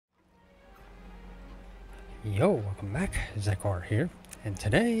Yo, welcome back. Zekor here, and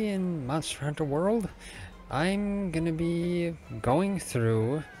today in Monster Hunter World, I'm gonna be going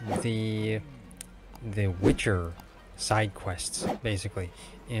through the Witcher side quests, basically,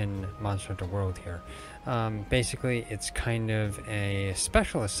 in Monster Hunter World here. Basically, it's kind of a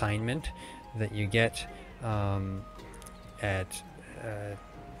special assignment that you get at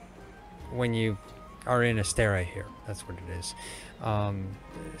when you are in Astera here. That's what it is.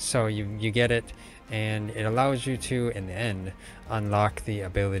 So you get it, and it allows you to, in the end, unlock the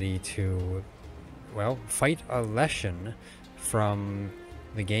ability to, well, fight a Leshen from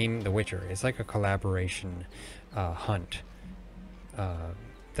the game The Witcher. It's like a collaboration hunt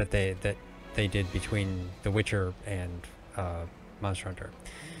that they did between The Witcher and Monster Hunter.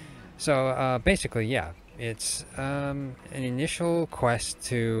 So basically, yeah, it's an initial quest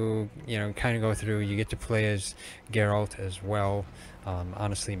to, kind of go through. You get to play as Geralt as well.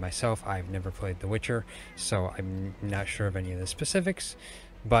 Honestly, myself, I've never played The Witcher, so I'm not sure of any of the specifics.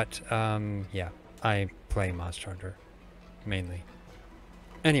 But yeah, I play Monster Hunter mainly.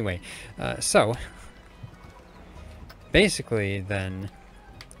 Anyway, so basically, then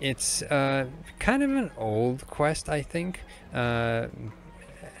it's kind of an old quest, I think.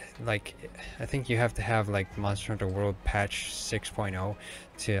 Like, I think you have to have like Monster Hunter World patch 6.0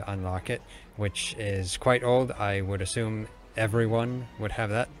 to unlock it, which is quite old. I would assume everyone would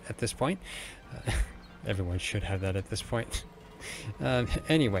have that at this point. Everyone should have that at this point.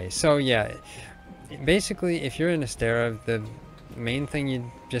 Anyway, so yeah, basically if you're in Astera, the main thing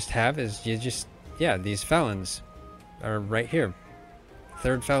you just have is these felons are right here.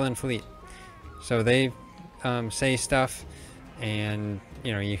 Third felon fleet. So they say stuff, and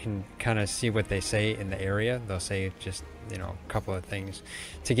you can kind of see what they say in the area. They'll say just a couple of things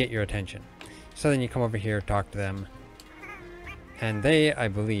to get your attention. So then you come over here, talk to them, and they, I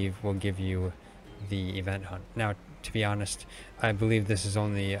believe, will give you the event hunt. Now, to be honest, I believe this is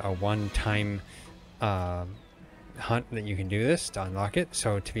only a one-time hunt that you can do this to unlock it.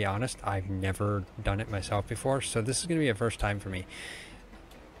 So to be honest, I've never done it myself before, so this is going to be a first time for me.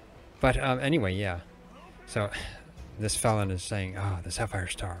 But anyway, yeah. So this felon is saying, the Sapphire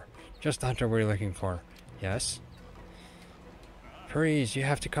Star. Just the hunter we're looking for. Yes? Please, you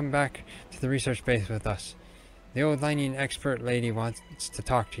have to come back to the research base with us. The old lining expert lady wants to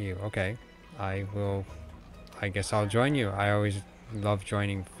talk to you. Okay. I guess I'll join you. I always love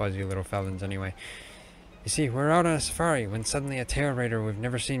joining fuzzy little felons anyway. You see, we're out on a safari when suddenly a tail raider we've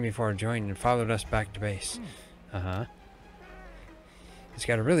never seen before joined and followed us back to base. Uh-huh. It's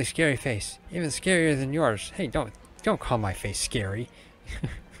got a really scary face. Even scarier than yours. Hey, don't call my face scary.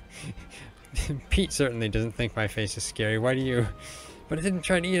 Pete certainly doesn't think my face is scary. Why do you? But it didn't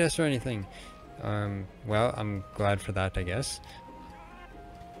try to eat us or anything. Well, I'm glad for that, I guess.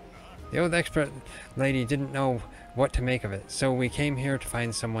 The old expert lady didn't know what to make of it, so we came here to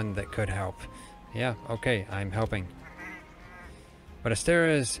find someone that could help. Yeah, okay, I'm helping. But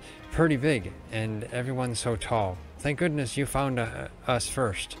Astera is pretty big, and everyone's so tall. Thank goodness you found us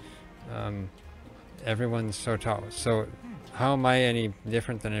first. Everyone's so tall. So how am I any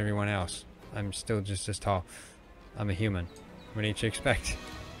different than everyone else? I'm still just as tall. I'm a human. What did you expect?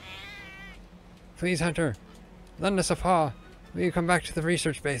 Please, Hunter, lend us a paw. Will you come back to the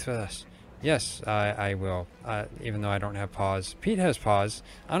research base with us? Yes, I will. Even though I don't have paws. Pete has paws.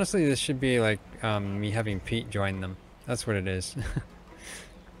 Honestly, this should be like me having Pete join them. That's what it is.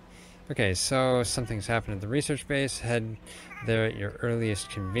 Okay, so something's happened at the research base. Head there at your earliest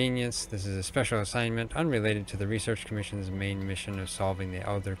convenience. This is a special assignment unrelated to the Research Commission's main mission of solving the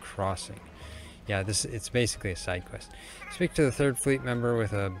Elder Crossing. Yeah, it's basically a side quest. Speak to the third fleet member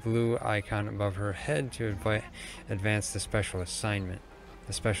with a blue icon above her head to advance the special assignment.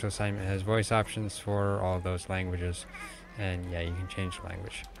 The special assignment has voice options for all of those languages. And yeah, you can change the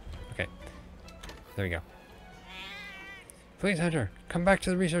language. Okay, there we go. Please, Hunter, come back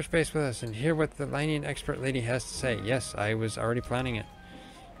to the research base with us and hear what the lining expert lady has to say. Yes, I was already planning it.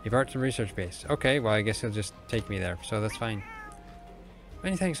 Depart to the research base. Okay, well, I guess he'll just take me there, so that's fine.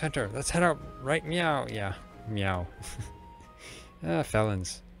 Many thanks, Hunter. Let's head out right meow. Yeah, meow.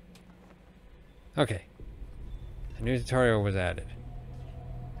 Felons. Okay. A new tutorial was added.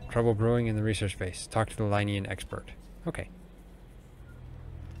 Trouble brewing in the research base. Talk to the Linean expert. Okay.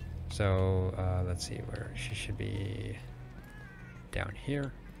 So, let's see where she should be. Down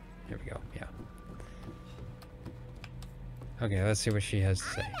here. Here we go. Yeah. Okay, let's see what she has to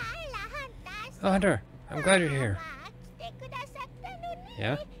say. Oh, Hunter, I'm glad you're here.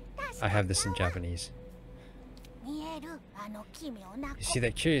 Yeah? I have this in Japanese. You see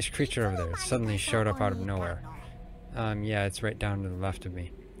that curious creature over there? It suddenly showed up out of nowhere. Yeah, it's right down to the left of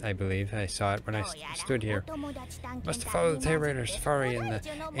me. I believe. I saw it when I stood here. Must have followed the tail raider safari in the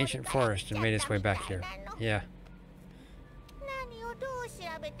ancient forest and made its way back here. Yeah.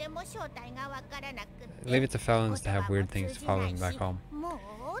 Leave it to felons to have weird things to follow them back home. I'm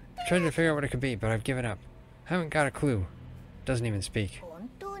trying to figure out what it could be, but I've given up. Haven't got a clue. Doesn't even speak. I'm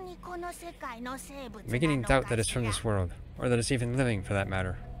beginning to doubt that it's from this world, or that it's even living for that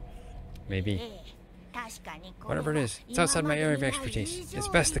matter. Maybe. Whatever it is, it's outside my area of expertise. It's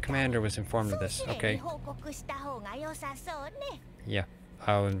best the commander was informed of this, okay? Yeah,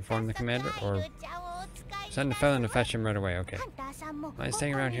 I'll inform the commander, or send a felon to fetch him right away, okay. Mind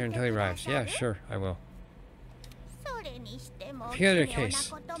staying around here until he arrives? Yeah, sure, I will. A peculiar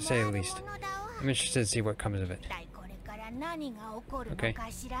case, to say the least. I'm interested to see what comes of it. Okay.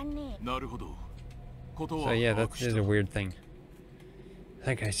 So yeah, that is a weird thing. I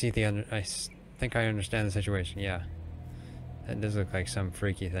think I see the think I understand the situation, yeah. That does look like some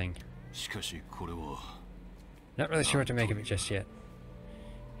freaky thing. Not really sure what to make of it just yet.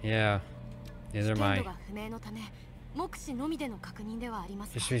 Yeah, neither am I.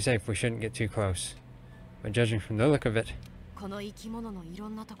 Just to be safe, we shouldn't get too close. But judging from the look of it, none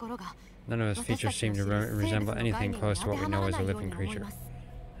of its features seem to resemble anything close to what we know as a living creature.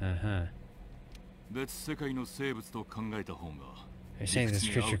 Uh-huh. You're saying this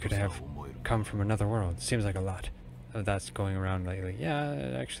creature could have come from another world. Seems like a lot of that's going around lately. Yeah,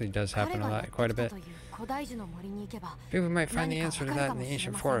 it actually does happen a lot, quite a bit. People might find the answer to that in the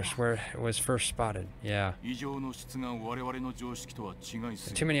ancient forest where it was first spotted. Yeah.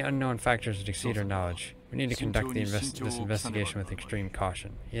 Too many unknown factors to exceed our knowledge. We need to conduct this investigation with extreme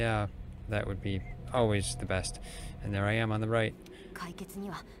caution. Yeah, that would be always the best. And there I am on the right.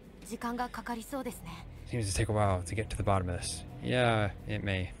 Seems to take a while to get to the bottom of this. Yeah, it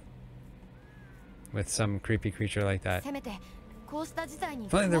may. With some creepy creature like that.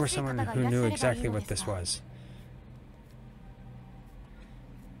 If only there was someone who knew exactly what this was.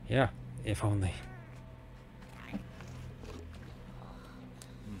 Yeah, if only.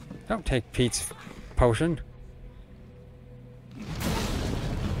 Don't take Pete's potion.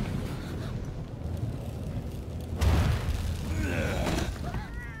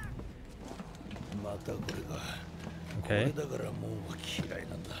 Okay.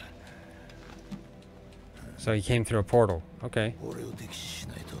 So he came through a portal. Okay. You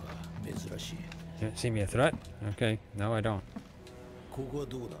don't see me a threat? Okay. No, I don't.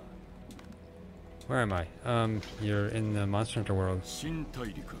 Where am I? You're in the Monster Hunter world.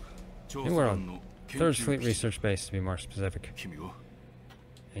 New world. Third Fleet Research Base, to be more specific.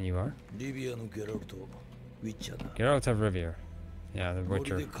 And you are? Geralt of Rivia. Yeah, the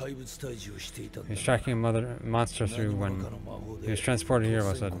Witcher. He was tracking a monster through when he was transported here all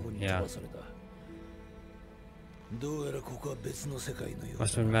of a sudden. Yeah.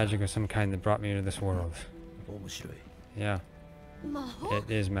 Must have been magic of some kind that brought me into this world. Yeah. It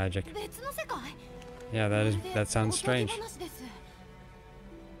is magic. Yeah, that sounds strange.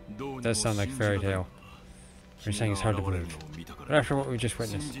 It does sound like a fairy tale. You're saying it's hard to believe. But after what we just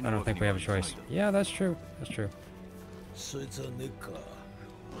witnessed, I don't think we have a choice. Yeah, that's true. That's true.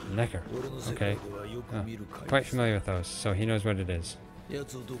 Necker. Okay. Oh, quite familiar with those, so he knows what it is.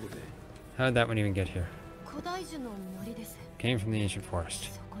 How did that one even get here? Came from the ancient forest.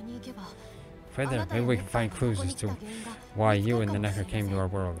 Right there, maybe we can find clues as to why you and the Necker came to our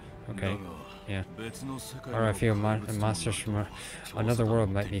world. Okay. Yeah. Or I feel monsters from another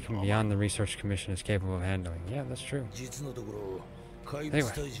world might be beyond the research commission is capable of handling. Yeah, that's true.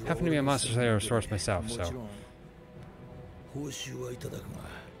 Anyway, happen to be a monster slayer source myself, so.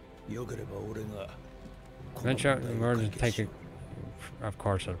 Venture out in order to take it, of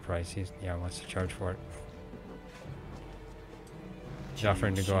course, at a price. He wants to charge for it. He's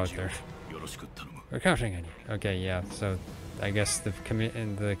offering to go out there. We're counting on you. Okay, yeah. So, I guess the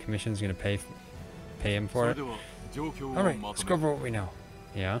commission's gonna pay him for it. All right, let's go over what we know.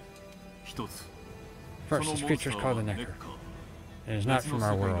 Yeah. First, this creature's called the Necker. It is not from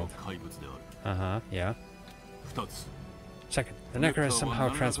our world. Yeah. Second, the Necker is somehow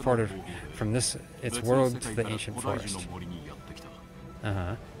transported from its world to the ancient forest.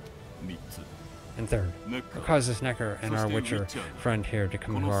 And third, what caused this Necker and our Witcher friend here to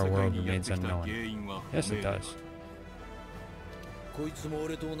come into our world remains unknown. Yes, it does.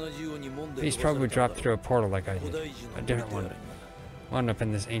 These probably dropped through a portal like I did. A different one. Wound up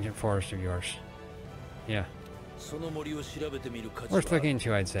in this ancient forest of yours. Yeah. Worth looking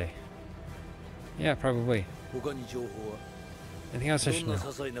into, I'd say. Yeah, probably. Anything else I should know?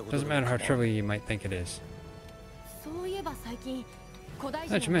 Doesn't matter how trivial you might think it is. Now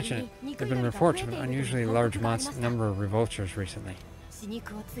that you mention it, there have been reports of an unusually large number of revoltures recently.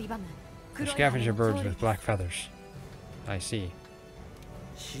 The scavenger birds with black feathers. I see.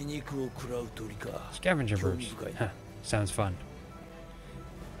 Scavenger birds. Huh. Sounds fun.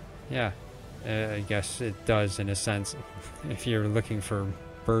 Yeah. I guess it does in a sense. If you're looking for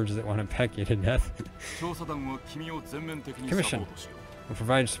birds that want to peck you to death. Commission. We'll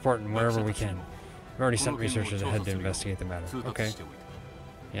provide support in wherever we can. We've already sent researchers ahead to investigate the matter. Okay.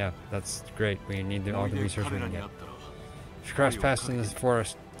 Yeah, that's great. We need all the research we can get. If you cross paths in this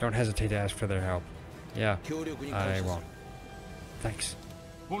forest, don't hesitate to ask for their help. Yeah, I won't. Thanks.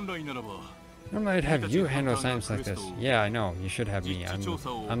 Normally I'd have you handle assignments like this. Yeah, I know. You should have me. I'm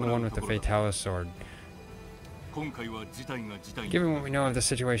the one with the Fatalis sword. Given what we know of the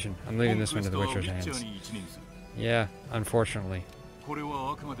situation, I'm leaving this one to the Witcher's hands. Yeah, unfortunately.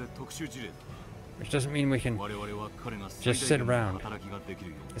 Which doesn't mean we can just sit around.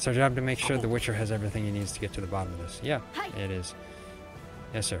 It's our job to make sure the Witcher has everything he needs to get to the bottom of this. Yeah, it is.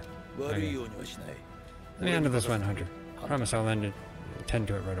 Yes, sir. Okay. Let me handle this one, Hunter. Promise I'll tend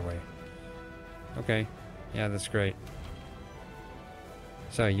to it right away. Okay. Yeah, that's great.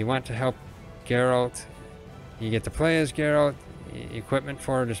 So, you want to help Geralt. You get to play as Geralt. Equipment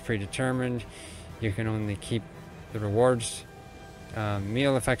for it is predetermined. You can only keep the rewards.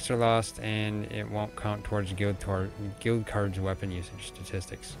 Meal effects are lost, and it won't count towards guild cards weapon usage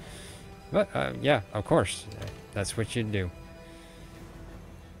statistics. But, yeah, of course. That's what you'd do.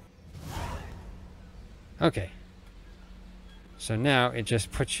 Okay. So now it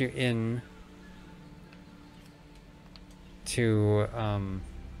just puts you in to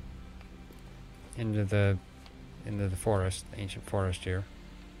into the forest, the ancient forest here.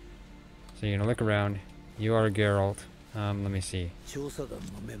 So you're gonna look around. You are Geralt. Let me see.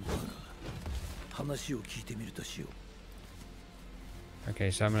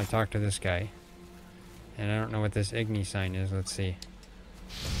 Okay, so I'm gonna talk to this guy, and I don't know what this Igni sign is. Let's see.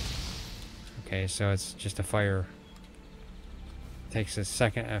 Okay, so it's just a fire. Takes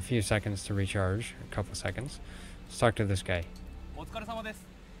a few seconds to recharge, a couple seconds. Let's talk to this guy.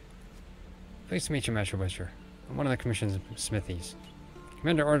 Pleased to meet you, Master Witcher. I'm one of the Commission's smithies.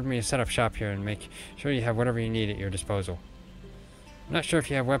 Commander ordered me to set up shop here and make sure you have whatever you need at your disposal. I'm not sure if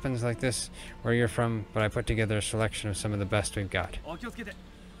you have weapons like this where you're from, but I put together a selection of some of the best we've got. If you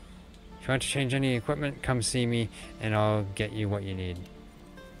want to change any equipment, come see me and I'll get you what you need.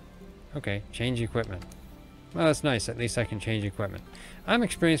 Okay, change equipment. Well, that's nice. At least I can change equipment. I'm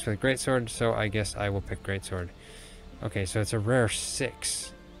experienced with greatsword, so I guess I will pick greatsword. Okay, so it's a rare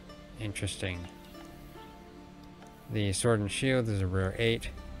 6. Interesting. The sword and shield is a rare 8.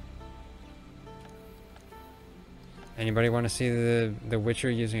 Anybody want to see the Witcher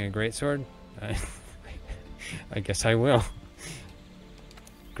using a greatsword? I guess I will.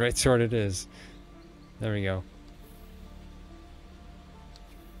 Greatsword it is. There we go.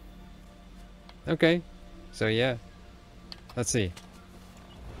 Okay. So yeah, let's see.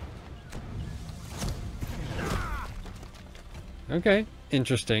 Okay,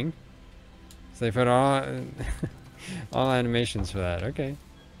 interesting. So they put all all animations for that. Okay.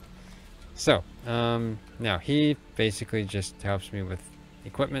 So now he basically just helps me with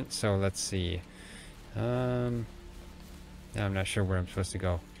equipment. So let's see. Now I'm not sure where I'm supposed to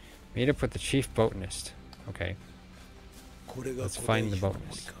go. Meet up with the chief botanist. Okay. Let's find the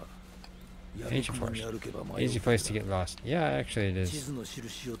botanist. Ancient forest. Easy place to get lost. Yeah, actually it is. Of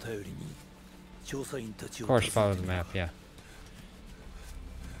course, follow the map, yeah.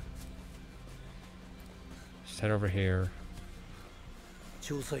 Just head over here.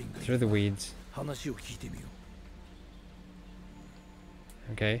 Through the weeds.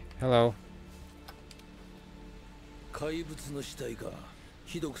 Okay, hello.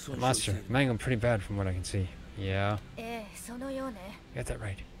 Monster. Mangled pretty bad from what I can see. Yeah. Got that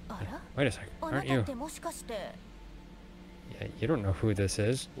right. Wait a second, aren't you? Yeah, you don't know who this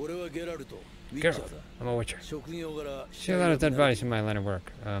is. Geralt, I'm a Witcher. See a lot of dead bodies in my line of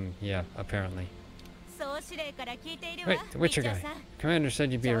work. Yeah, apparently. Wait, the Witcher guy. Commander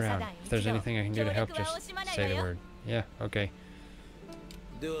said you'd be around. If there's anything I can do to help, just say the word. Yeah, okay.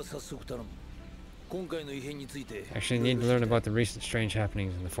 Actually need to learn about the recent strange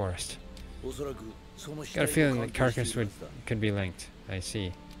happenings in the forest. Got a feeling that carcass could be linked. I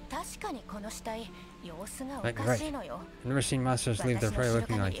see. Might be right. I've never seen monsters leave their prey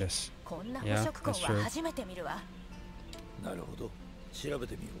looking like this. Yeah, that's true. I'd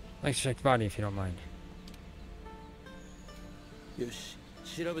like to check the body if you don't mind. Let's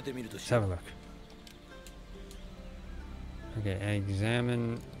have a look. Okay,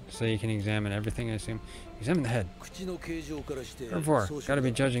 examine. So you can examine everything, I assume. Examine the head. Herbivore. Gotta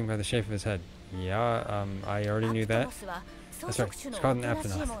be judging by the shape of his head. Yeah, I already knew that. That's right. It's called an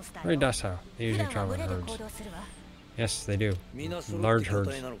Aptonoth. Very docile. They usually travel in herds. Yes, they do. Large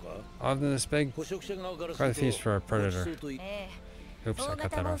herds. All of them this big? Quite a feast for a predator. Oops, I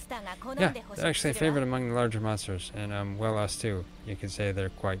cut that off. Yeah, they're actually a favorite among the larger monsters, and well, us too. You could say they're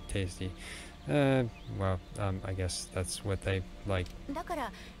quite tasty. Well, I guess that's what they like.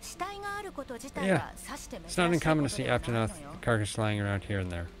 Yeah, it's not uncommon to see Aptonoth carcass lying around here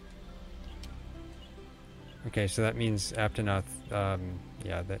and there. Okay, so that means Aptonoth,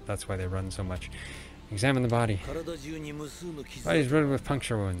 yeah, that's why they run so much. Examine the body. Body's riddled with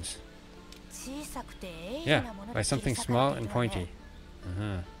puncture wounds. Yeah, by something small and pointy.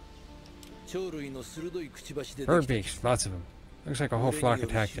 Bird beaks, lots of them. Looks like a whole flock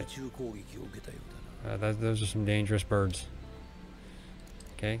attacked it. Those are some dangerous birds.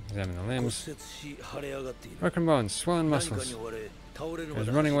 Okay, examine the limbs. Broken bones, swollen muscles. It was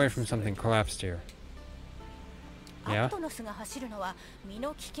running away from something collapsed here. Yeah? Aptonoth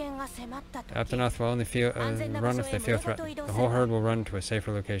will only run if they feel threatened. The whole herd will run to a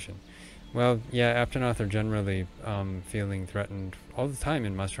safer location. Well, yeah, Aptonoth are generally feeling threatened all the time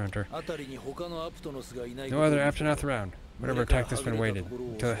in Monster Hunter. No other Aptonoth around. Whatever attacked this one waited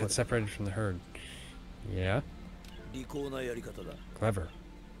until it had separated from the herd. Yeah? Clever.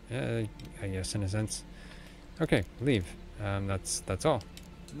 Yeah, I guess in a sense. Okay, leave. That's all.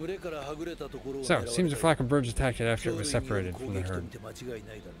 So, it seems a flock of birds attacked it after it was separated from the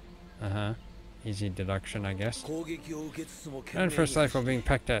herd. Easy deduction, I guess. Ran for its life while being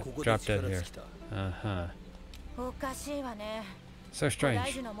pecked at, dropped dead here. So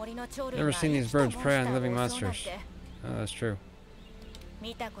strange. Never seen these birds prey on living monsters. Oh, that's true.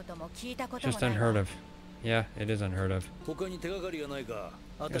 Just unheard of. Yeah, it is unheard of.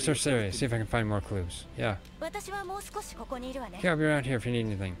 Let's search the area, see if I can find more clues. Yeah. Okay, I'll be around here if you need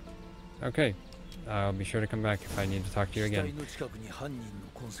anything. Okay. I'll be sure to come back if I need to talk to you again.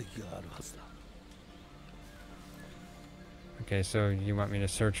 Okay, so you want me to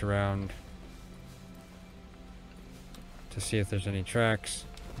search around to see if there's any tracks.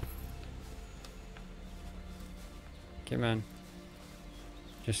 Okay, man.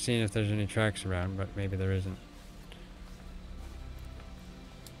 Just seeing if there's any tracks around, but maybe there isn't.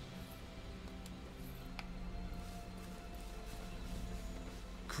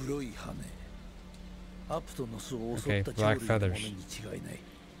 Okay, black feathers.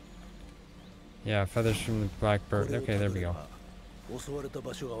 Yeah, feathers from the black bird. Okay, there we go.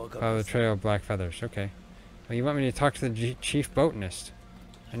 Follow the trail of black feathers. Okay. Well, you want me to talk to the chief botanist?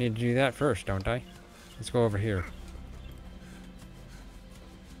 I need to do that first, don't I? Let's go over here.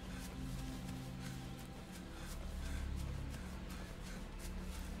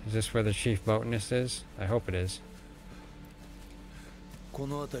 Is this where the chief botanist is? I hope it is.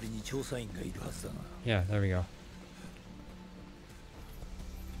 Yeah, there we go.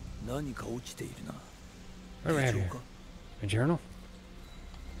 What do we have here? A journal?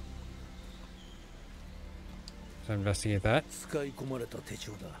 So investigate that.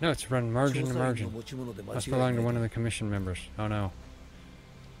 No, it's run margin to margin. Must belong to one of the commission members. Oh no.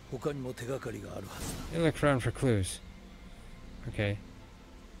 You look around for clues. Okay.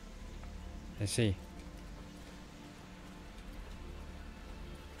 I see.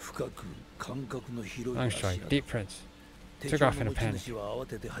 Long strike, deep prints. Took off in a panic.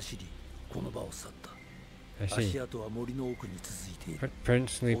 I see.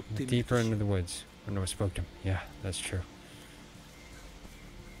 Prints leap deeper into the woods. Wonder what spoke to him. Yeah, that's true.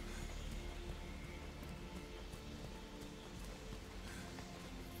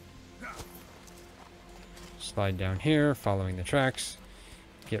 Slide down here, following the tracks.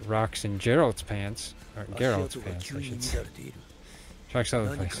 Get rocks in Gerald's pants. Or Gerald's pants, I should say. Tracks all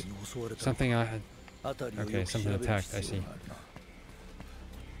over the place. Something I had. Okay, something attacked, I see.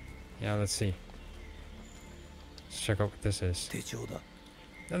 Yeah, let's see. Let's check out what this is.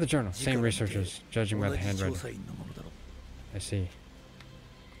 Another journal. Same researchers, judging by the handwriting. I see.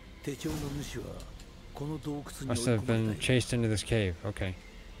 Must have been chased into this cave. Okay.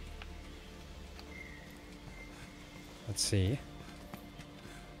 Let's see.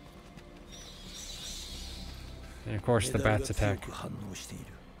 And of course the bats attack.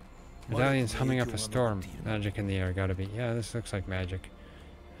 Medallion's humming up a storm. Magic in the air, gotta be. Yeah, this looks like magic.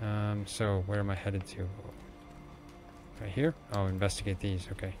 So where am I headed to? Right here? Oh, investigate these,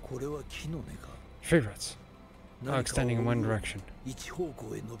 okay. Tree roots. All extending in one direction.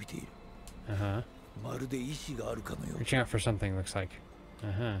 Uh-huh. Reaching out for something, looks like.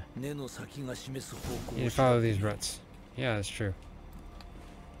 Uh-huh. Need to follow these roots. Yeah, that's true.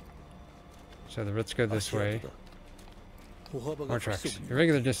 So the roots go this way. More tracks.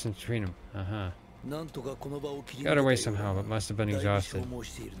 Irregular distance between them. Uh-huh. Got away somehow, but must have been exhausted.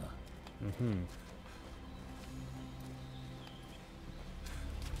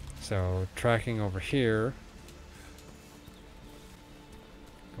 So, tracking over here.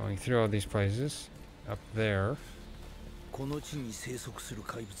 Going through all these places. Up there.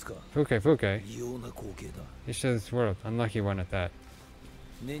 Fuke. He shows this world. Unlucky one at that.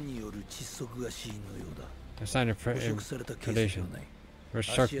 A sign of predation.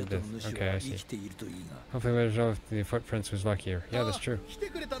 Restructured death. Okay, I see. Hopefully we resolved the footprints was luckier. Yeah, that's true.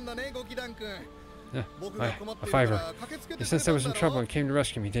 Yeah, a fiver. You sensed I was in trouble and came to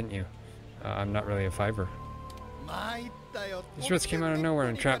rescue me, didn't you? I'm not really a fiver. These rats came out of nowhere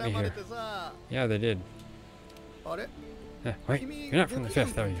and trapped me here. Yeah, they did. Wait, you're not from the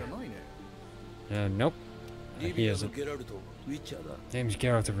 5th, are you? Nope. He isn't. Name's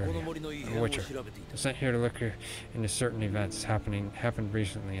Geralt of Rivia. I'm a witcher. I'm sent here to look into certain events happened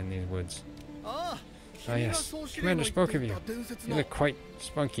recently in these woods. Ah, yes. Commander spoke of you. You look quite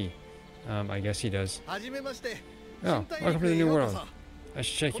spunky. I guess he does. Oh, welcome to the new world. I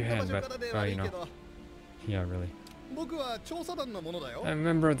should shake your hand, but, well, you know. Yeah, really. I'm a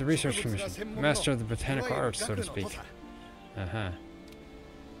member of the Research Commission, master of the botanical arts, so to speak.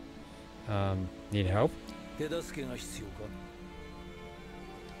 Need help?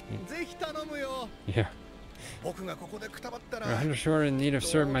 Yeah. I'm sure in need of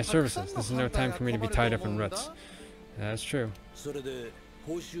my services. This is no time for me to be tied up in ruts. That's true.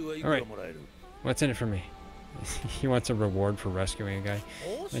 Alright. What's in it for me? He wants a reward for rescuing a guy.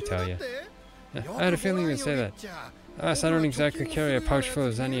 Let me tell you. Yeah, I had a feeling you'd say that. Alas, I don't exactly carry a pouch full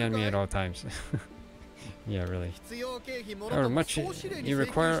of zenny on me at all times. Yeah, really. However much you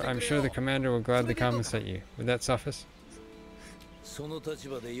require, I'm sure the commander will gladly compensate you. Would that suffice?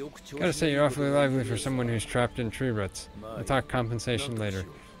 Gotta say, you're awfully lively for someone who's trapped in tree roots. We'll talk compensation later.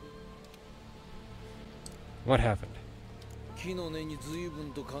 What happened?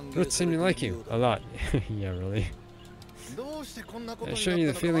 Roots seem to like you. A lot. Yeah, really. I assure you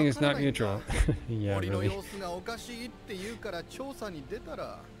the feeling is not mutual. Yeah, really.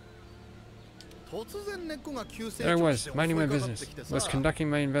 There I was, minding my business, was conducting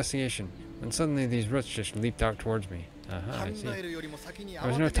my investigation, when suddenly these roots just leaped out towards me. I see. There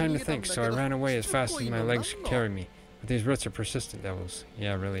was no time to think, so I ran away as fast as my legs could carry me. But these roots are persistent devils.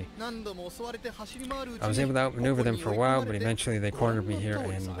 Yeah, really. I was able to outmaneuver them for a while, but eventually they cornered me here,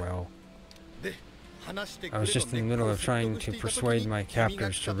 and well... I was just in the middle of trying to persuade my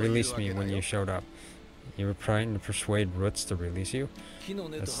captors to release me when you showed up. You were trying to persuade roots to release you?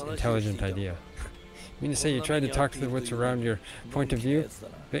 That's an intelligent idea. You mean to say you tried to talk to the roots around your point of view?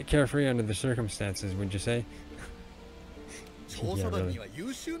 A bit carefree under the circumstances, would you say? Yeah, really.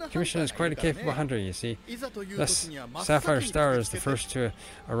 Commissioner is quite a capable hunter, you see. Thus, Sapphire Star is the first to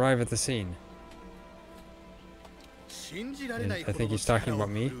arrive at the scene. And I think he's talking about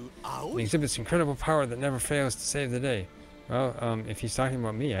me. He exhibits incredible power that never fails to save the day. Well, if he's talking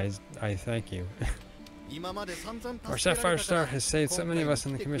about me, I thank you. Our Sapphire Star has saved so many of us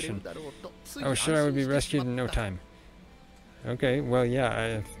in the Commission. I was sure I would be rescued in no time. Okay, well,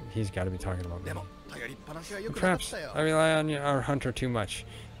 yeah, he's got to be talking about me. Perhaps I rely on our hunter too much.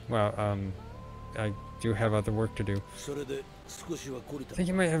 Well, I do have other work to do. Think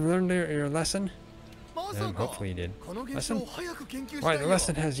you might have learned your lesson? Hopefully you did. Lesson? Why, the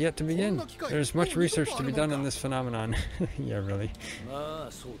lesson has yet to begin. There's much research to be done on this phenomenon. Yeah, really.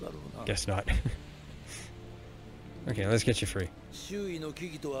 Guess not. Okay, let's get you free.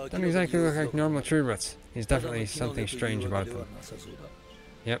 Don't exactly look like normal tree roots. There's definitely something strange about them.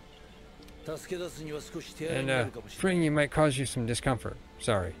 Yep. And, freeing you might cause you some discomfort.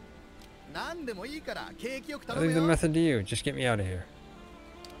 Sorry. I'll leave the method to you. Just get me out of here.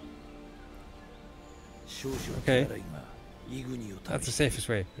 Okay. That's the safest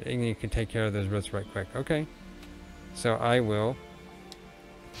way. Igni can take care of those roots right quick. Okay. So I will...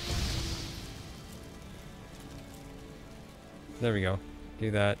 There we go.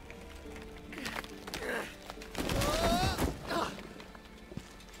 Do that.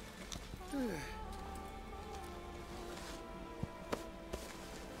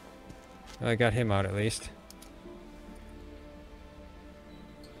 I got him out at least.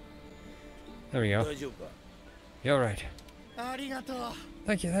 There we go. You're right.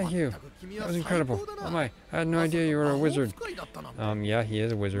 Thank you, thank you. That was incredible. Oh my, I had no idea you were a wizard. Yeah, he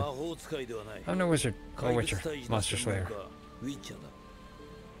is a wizard. I'm no wizard. Oh, Witcher. Monster Slayer.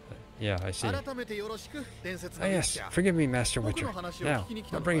 Yeah, I see. Ah, yes. Forgive me, Master Witcher. Now,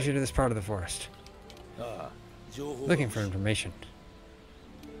 what brings you to this part of the forest? Looking for information.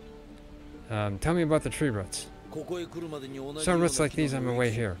 Tell me about the tree roots. So roots like these on my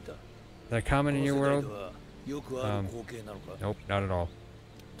way here. They're common in your world? Nope, not at all.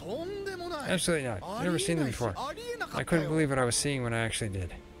 Absolutely not. I've never seen them before. I couldn't believe what I was seeing when I actually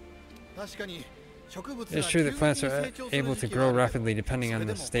did. It's true that plants are able to grow rapidly depending on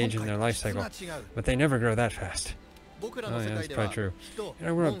the stage in their life cycle, but they never grow that fast. Oh yeah, that's probably true. In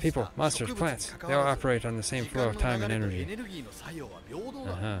our world, people, monsters, plants, they all operate on the same flow of time and energy.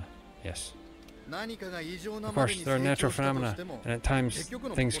 Yes. Of course, there are natural phenomena, and at times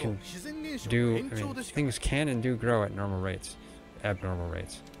things can and do grow at normal rates, abnormal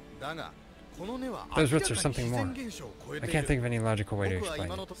rates. Those roots are something more. I can't think of any logical way to explain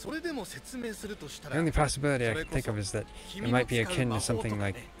it. The only possibility I can think of is that it might be akin to something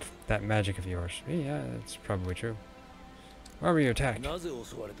like that magic of yours. Yeah, that's probably true. Why were you attacked?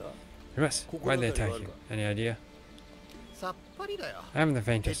 Yes, why'd they attack you? Any idea? I haven't the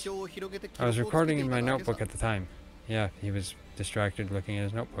faintest. I was recording in my notebook at the time. Yeah, he was distracted looking at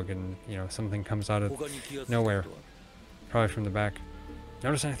his notebook and, something comes out of nowhere. Probably from the back.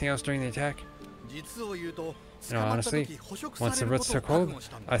 Notice anything else during the attack? Honestly, once the roots took hold,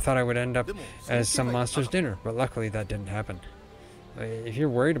 I thought I would end up as some monster's dinner, but luckily that didn't happen. If you're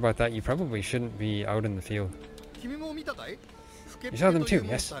worried about that, you probably shouldn't be out in the field. You saw them too,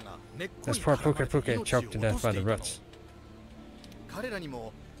 yes? This poor Puke choked to death by the roots.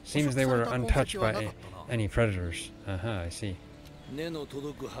 Seems they were untouched by any predators. I see.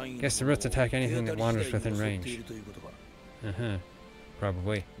 Guess the roots attack anything that wanders within range.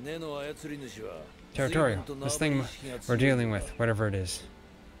 Probably. Territorial. This thing we're dealing with, whatever it is.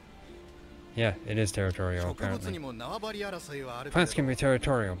 Yeah, it is territorial, apparently. Plants can be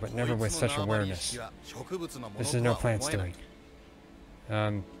territorial, but never with such awareness. This is no plant's doing.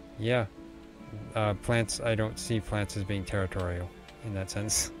 Yeah. Plants, I don't see plants as being territorial, in that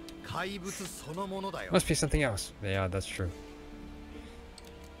sense. Must be something else. Yeah, that's true.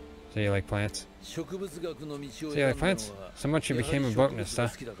 So you like plants? So you like plants? So much you became a botanist, huh?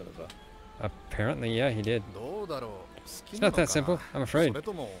 Apparently, yeah, he did. It's not that simple, I'm afraid.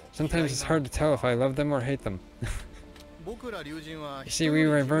 Sometimes it's hard to tell if I love them or hate them. You see, we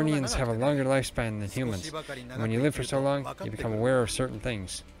Wyvernians have a longer lifespan than humans, and when you live for so long, you become aware of certain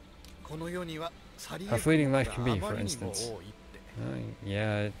things. How fleeting life can be, for instance.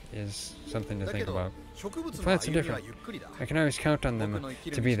 Yeah, it is something to think about. The plants are different. I can always count on them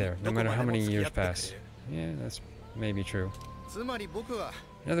to be there, no matter how many years pass. Yeah, that's maybe true.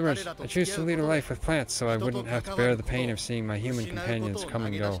 In other words, I choose to lead a life with plants so I wouldn't have to bear the pain of seeing my human companions come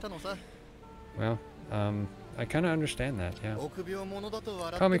and go. Well, I kind of understand that, yeah.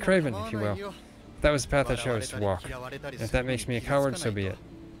 Call me Craven, if you will. That was the path I chose to walk. If that makes me a coward, so be it.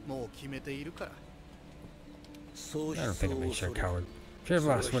 I don't think it makes you a coward. Fear of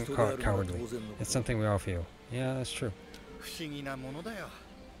loss wouldn't call it cowardly. It's something we all feel. Yeah, that's true.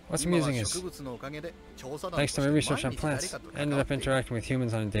 What's amusing is, thanks to my research on plants, I ended up interacting with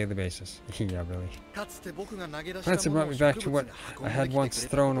humans on a daily basis. Yeah, really. Plants have brought me back to what I had once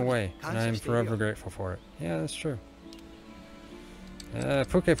thrown away, and I am forever grateful for it. Yeah, that's true.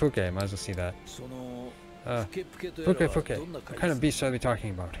 Puke, might as well see that. Puke. What kind of beasts are we talking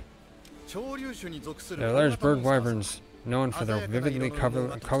about? They're large bird wyverns, known for their vividly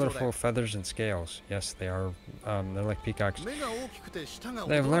colorful feathers and scales. Yes, they are. They're like peacocks.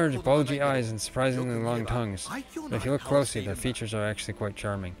 They have large, bulgy eyes and surprisingly long tongues. But if you look closely, their features are actually quite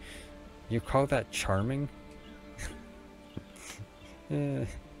charming. You call that charming? They're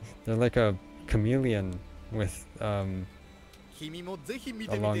like a chameleon with a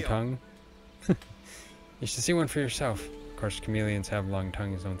long tongue. You should see one for yourself. Of course, chameleons have long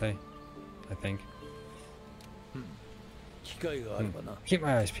tongues, don't they? I think. Keep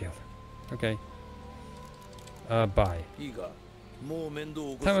my eyes peeled. Okay. Bye.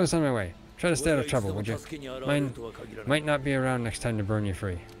 Time I was on my way. Try to stay out of trouble, would you? Mine might not be around next time to burn you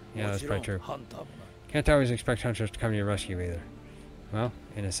free. Yeah, that's probably true. Can't always expect hunters to come to your rescue either. Well,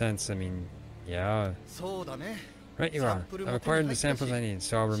 in a sense, I mean, yeah. Right you are. I've acquired the samples I need,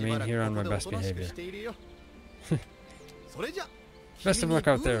 so I'll remain here on my best behavior. Best of luck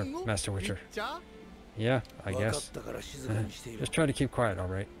out there, Master Witcher. Yeah, I guess. Just try to keep quiet,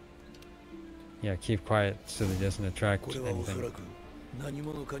 alright? Yeah, keep quiet so that it doesn't attract anything.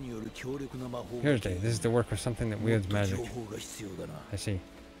 Here's Day. This is the work of something that wields magic. I see.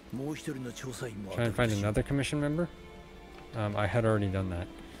 Try and find another commission member? I had already done that.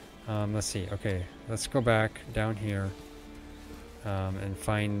 Let's see. Okay, let's go back down here and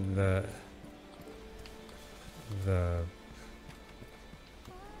find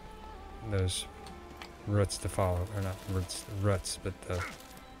those roots to follow, or not roots, but the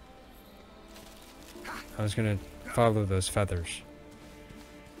I was gonna follow those feathers.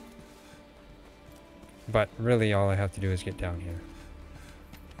 But really all I have to do is get down here.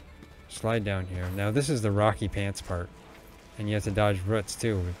 Slide down here. Now this is the rocky pants part. And you have to dodge roots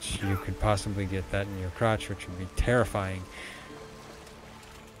too, which you could possibly get that in your crotch, which would be terrifying.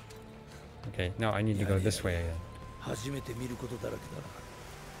 Okay, no, I need to go this way again.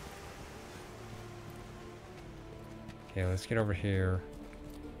 Okay, let's get over here.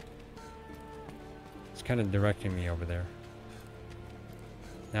 It's kind of directing me over there.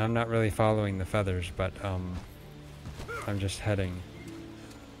 Now I'm not really following the feathers, but I'm just heading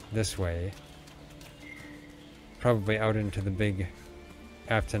this way. Probably out into the big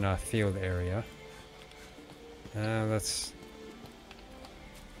Aptonoth field area. Let's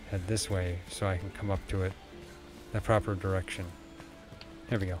head this way so I can come up to it the proper direction.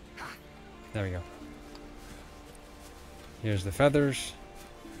 Here we go. There we go. Here's the feathers.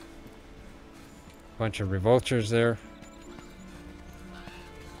 Bunch of revoltures there.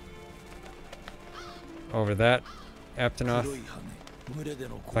 Over that, Aptonoth.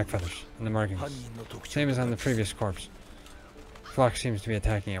 Black feathers and the markings. Same as on the previous corpse. Flock seems to be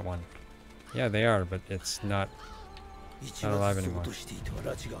attacking at one. Yeah, they are, but it's not alive anymore.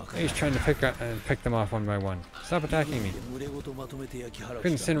 He's trying to pick them off one by one. Stop attacking me.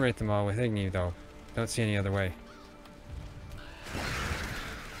 Could incinerate them all with Igni, though. Don't see any other way.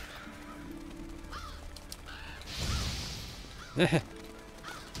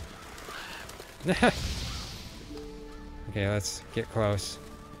 Okay, let's get close.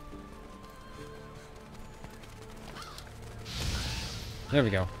 There we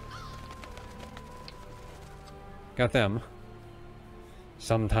go. Got them.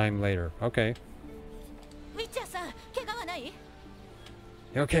 Sometime later. Okay.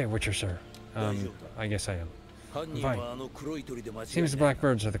 You okay, Witcher sir? I guess I am. I'm fine. Seems the black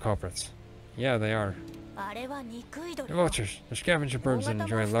birds are the culprits. Yeah, they are. They're vultures. They're scavenger birds that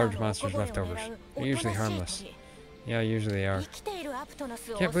enjoy large monsters' leftovers. They're usually harmless. Yeah, usually they are.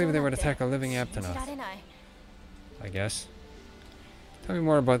 Can't believe they would attack a living Aptonoth. I guess. Tell me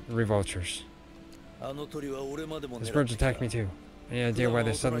more about the revoltures. These birds attacked me too. Any idea why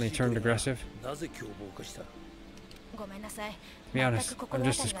they suddenly turned aggressive? To be honest, I'm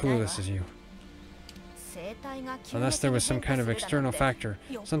just as clueless as you. Unless there was some kind of external factor,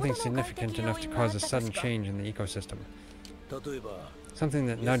 something significant enough to cause a sudden change in the ecosystem. Something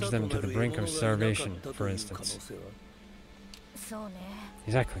that nudged them to the brink of starvation, for instance.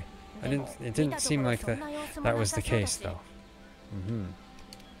 Exactly. It didn't seem like that was the case, though.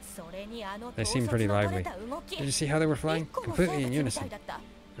 They seemed pretty lively. Did you see how they were flying? Completely in unison.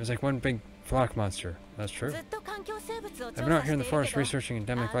 It was like one big flock monster. That's true. I've been out here in the forest researching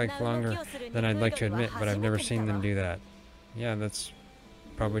endemic life longer than I'd like to admit, but I've never seen them do that. Yeah, that's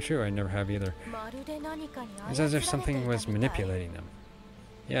probably true. I never have either. It's as if something was manipulating them.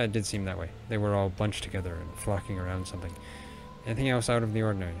 Yeah, it did seem that way. They were all bunched together and flocking around something. Anything else out of the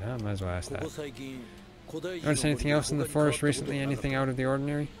ordinary? I might as well ask that. Notice anything else in the forest recently? Anything out of the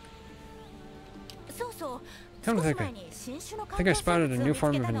ordinary? Come to think of it, I think I spotted a new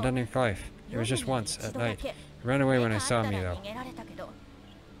form of endemic life. It was just once, at night. It ran away when I saw me, though.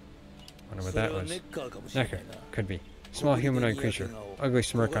 Wonder what that was. Necker. Could be. Small humanoid creature. Ugly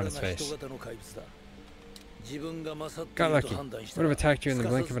smirk on its face. Got lucky. Would have attacked you in the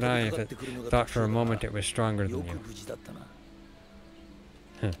blink of an eye if it thought for a moment it was stronger than you.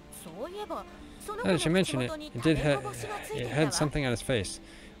 Huh. Now that you mention it, it had something on its face.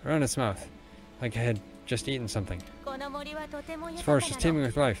 Around its mouth. Like it had just eaten something. This forest is teeming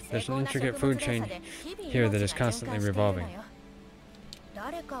with life. There's an intricate food chain here that is constantly revolving.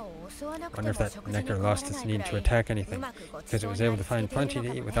 Wonder if that Necker lost its need to attack anything, because it was able to find plenty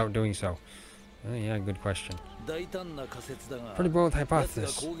to eat without doing so. Oh yeah, good question. Pretty bold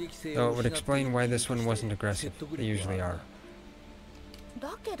hypothesis, though it would explain why this one wasn't aggressive. They usually are.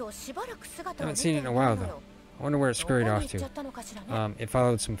 Haven't seen it in a while though. I wonder where it scurried off to. It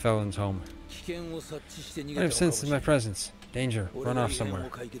followed some felons home. Might have sensed my presence. Danger. Run off somewhere.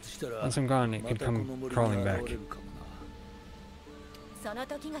 Once I'm gone, it could come crawling back.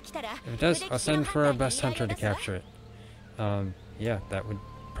 If it does, I'll send for our best hunter to capture it. Yeah, that would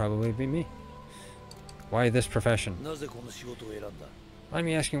probably be me. Why this profession? Mind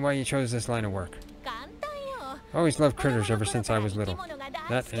me asking why you chose this line of work? I always loved critters ever since I was little.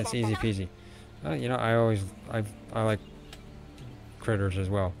 That and it's easy peasy. You know, I like critters as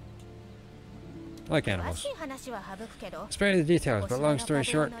well. I like animals. Spare the details, but long story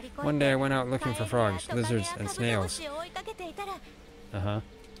short, one day I went out looking for frogs, lizards, and snails. The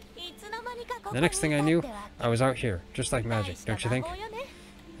next thing I knew, I was out here, just like magic, don't you think?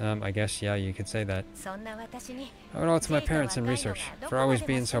 I guess, yeah, you could say that. そんな私に I would owe to my ジェイと parents in 若いの research がど for こま always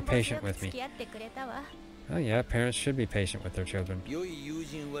でも being so 辛抱 patient 強く with 付 me. き合ってくれたわ Oh yeah, parents should be patient with their children. 良い友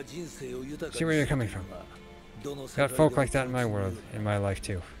人は人生を豊か See に where you're する coming という from. のがどの世界 Got で folk も like that in my 共通の world, よう in だ my life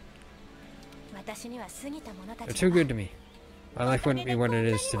too. 私には過ぎた者た They're ち too の good to me. My life おか wouldn't げ be で what こん it な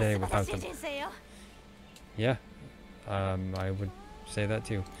に is も today 素晴 without らしい them. 人生よ Yeah, I would say that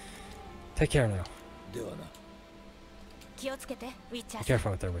too. Take care now. ではな気をつけてウィッチャ Be ーさ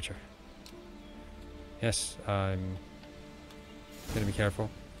ん careful out there, Witcher. Yes, I'm gonna be careful.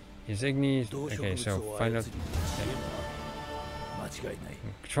 He's Igni. 動植 Okay, 物 so を find 操 out. り間違いない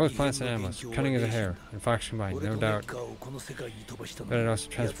Controls plants and animals, cunning as a hare, and fox combined, 俺 no とネッ doubt. カーをこの世界に飛ばしたの But it は also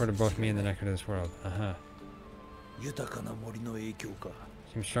transported both me and the neck of this world. Uh-huh. 豊かな森の影響か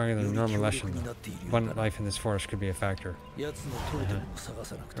Seems stronger than よ a り normal 強 Leshen. 力になっているよう Abundant だな life in this forest could be a factor. 奴のトーテムを探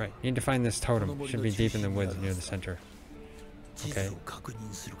さなくて Right, need to find this totem. Should be deep in the woods near the center. 地図を確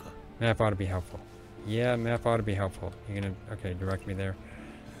認するか Map ought to be helpful. Yeah, map ought to be helpful. You're gonna, okay, direct me there.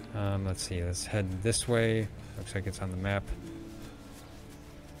 Let's see, let's head this way. Looks like it's on the map.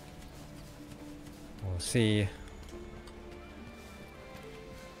 We'll see.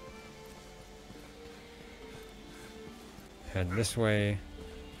 Head this way.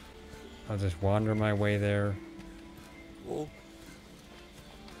 I'll just wander my way there. お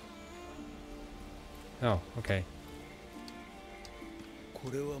Oh, okay. こ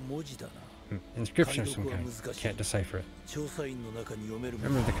れは文字だな Inscription of some kind. Can't decipher it. 調査員の中に読めるも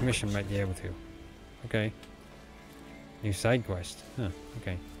Remember the commission might be able to. Okay. New side quest. Huh,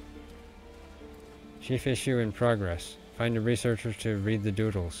 okay. Chief issue in progress. Find a researcher to read the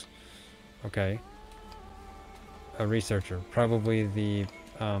doodles. Okay. A researcher. Probably the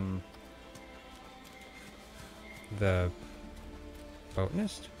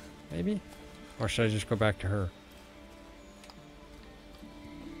botanist? Maybe? Or should I just go back to her?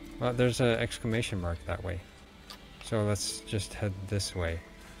 Well, there's an exclamation mark that way. So let's just head this way,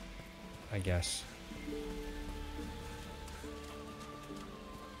 I guess.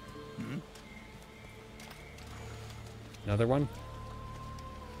 Another one?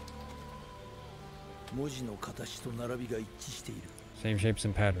 文字の形と並びが一致している Same shapes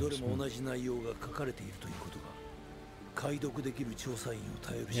and どれ patterns. も同じ内容が書かれているということが解読できる調査員を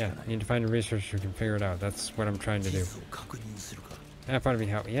頼るし Yeah, かない need to find a researcher who can figure it out. That's what I'm trying to 地 do. 図を確認するか Map ought to be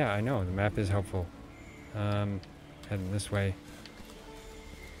helpful. Yeah, I know. The map is helpful. Heading this way.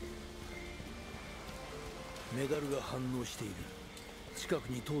 メダルが反応している近く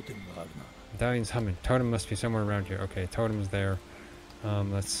にトーテムがあるな Medallion's humming. Totem must be somewhere around here. Okay, totem's there.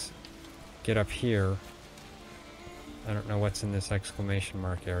 Let's get up here. I don't know what's in this exclamation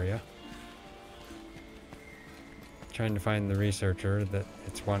mark area. Trying to find the researcher that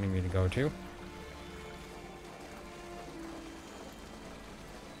it's wanting me to go to.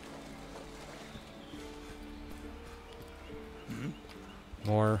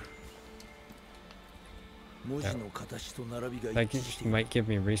 More. 文字の形と並びが That 一致している might give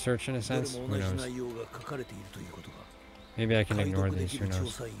me research in a どれ sense. も Who 同じ knows? 内容が書かれているということが Maybe I can 解 ignore 読で these. き Who る調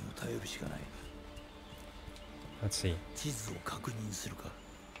knows? 査員を頼るしかない Let's see. 地図を確認するか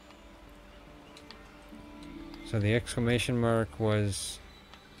So the exclamation mark was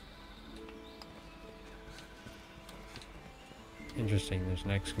interesting. There's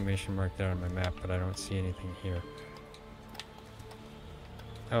an exclamation mark there on my map, but I don't see anything here.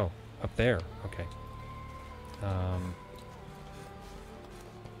 Oh, up there. Okay.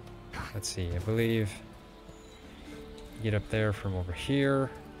 Let's see. I believe get up there from over here.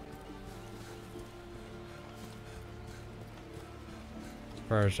 As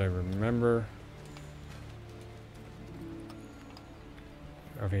far as I remember.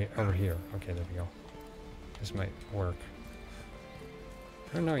 Over here. Okay, there we go. This might work.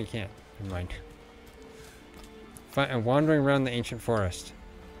 Oh no, you can't. Never mind. Wandering around the ancient forest.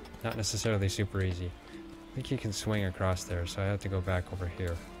 Not necessarily super easy. I think you can swing across there, so I have to go back over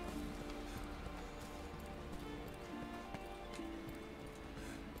here.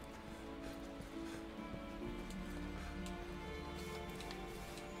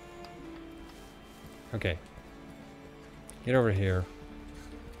 Okay. Get over here.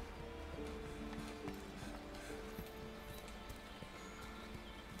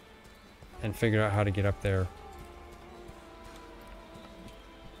 And figure out how to get up there.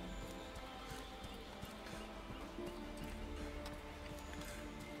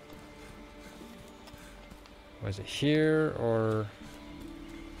 Was it here or...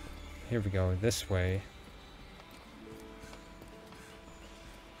 Here we go, this way.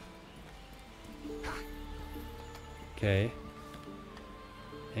 Okay.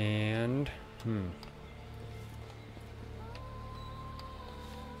 And...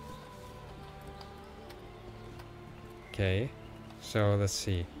 Okay, so let's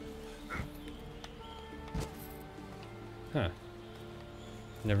see. Huh.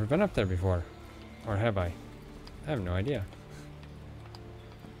 Never been up there before. Or have I? I have no idea.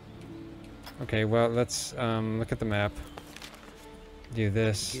 Okay, well, let's look at the map. Do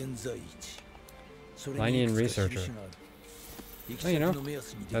this. Lynian researcher. Oh, you know,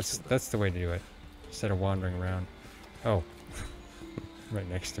 that's the way to do it. Instead of wandering around. Oh. Right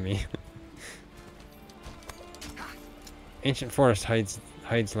next to me. Ancient forest hides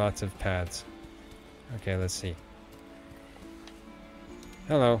lots of paths. Okay, let's see.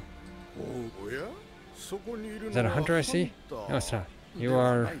 Hello. Is that a hunter I see? No, it's not. You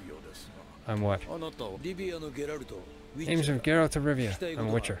are... I'm what? Names of Geralt of Rivia. I'm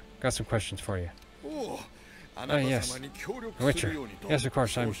a Witcher. Got some questions for you. Ah, yes. A Witcher. Yes, of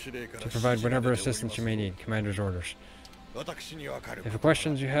course. I'm to provide whatever assistance you may need. Commander's orders. If the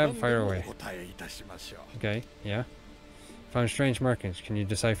questions you have, fire away. Okay, yeah. Found strange markings. Can you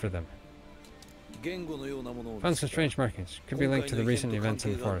decipher them? Found some strange markings. Could be linked to the recent events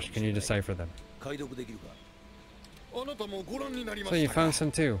in the forest. Can you decipher them? So you found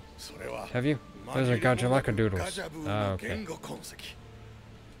some too. Have you? Those are Gajalaka doodles. Ah, okay.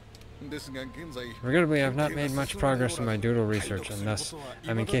 Regrettably, I have not made much progress in my doodle research, and thus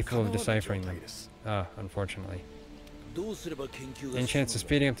I'm incapable of deciphering them. Ah, unfortunately. Any chance of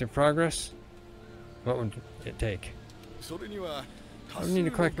speeding up their progress? What would it take? I would need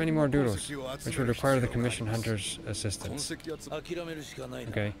to collect many more doodles, which would require the commission hunter's assistance.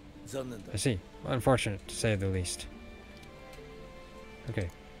 Okay. I see. Well, unfortunate, to say the least.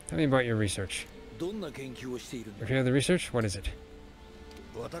 Okay. Tell me about your research. If you have the research, what is it?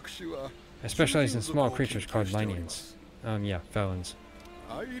 I specialize in small creatures called Lynians. Yeah, felons.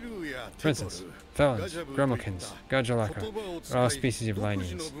 For instance, felons, Gromokins, Gajalaka are all species of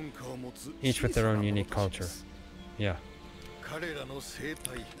Lynians, each with their own unique culture. Yeah. I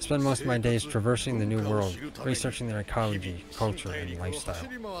spend most of my days traversing the new world, researching their ecology, culture, and lifestyle.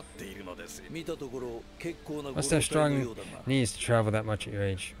 Must have strong knees to travel that much at your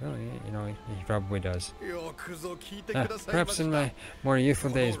age. Well, you know, he probably does. Perhaps in my more youthful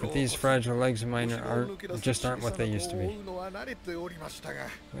days, but these fragile legs of mine aren't what they used to be. Well,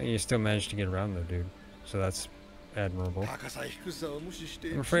 you still managed to get around though, dude. So that's admirable.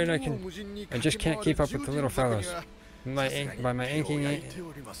 I'm afraid I just can't keep up with the little fellows. My aching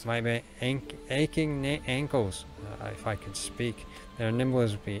ankles, if I could speak, they're nimble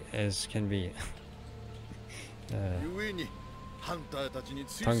as can be.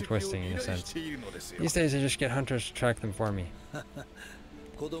 Tongue twisting in a sense. These days I just get hunters to track them for me.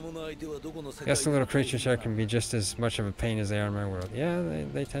 Guess the little creatures here can be just as much of a pain as they are in my world. Yeah,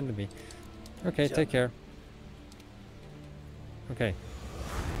 they tend to be. Okay, take care. Okay.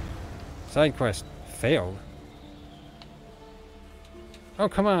 Side quest failed. Oh,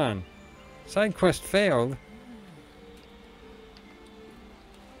 come on. Side quest failed.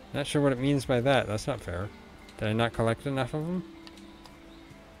 Not sure what it means by that. That's not fair. Did I not collect enough of them?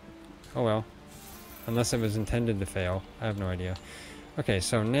 Oh well. Unless it was intended to fail. I have no idea. Okay,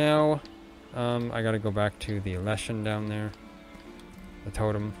 so now I gotta go back to the Leshen down there. The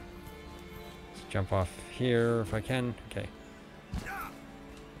totem. Let's jump off here if I can. Okay.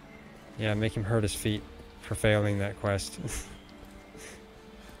 Yeah, make him hurt his feet for failing that quest.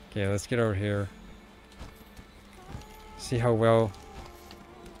 Okay, let's get over here. See how well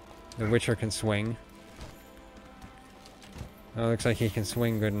the Witcher can swing. Oh, looks like he can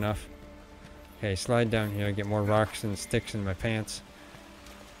swing good enough. Okay, slide down here, get more rocks and sticks in my pants.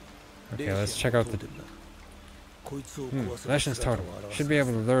 Okay, let's check out the... Leshen's totem. Should be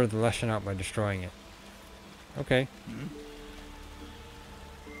able to lure the Leshen out by destroying it. Okay.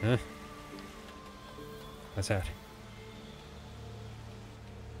 Huh? What's that?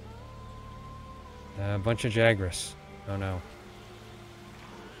 A bunch of Jagras. Oh no.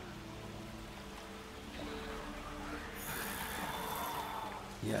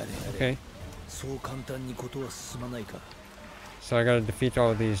 Okay. So I gotta defeat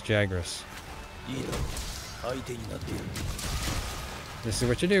all of these Jagras. This is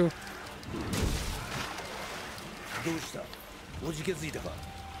what you do.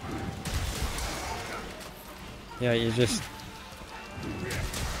 Yeah, you just...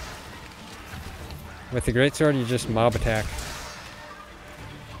 With the greatsword, you just mob attack.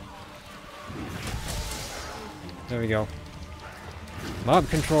 There we go. Mob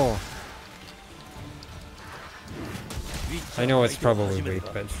control. I know it's probably weak,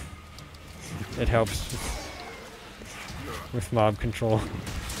 but it helps with mob control.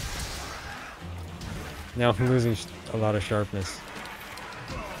 Now I'm losing a lot of sharpness.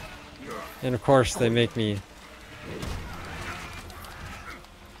 And of course, they make me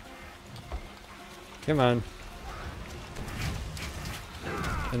Come on.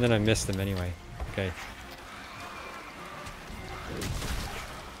 And then I missed them anyway. Okay.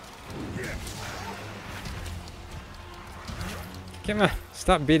 Come on.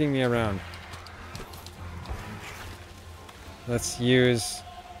 Stop beating me around. Let's use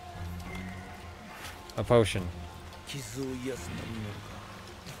a potion.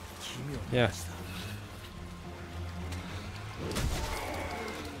 Yeah.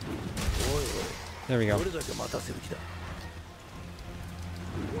 There we go.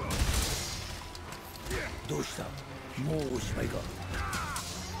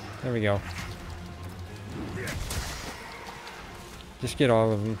 There we go. Just get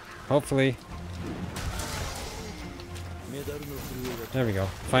all of them. Hopefully. There we go.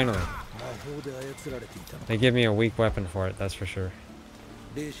 Finally. They give me a weak weapon for it, that's for sure.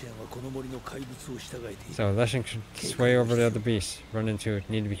 So, Leshen should sway over the other beasts. Run into it.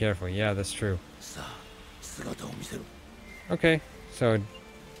 Need to be careful. Yeah, that's true. Okay. So,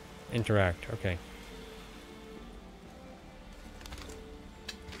 interact. Okay.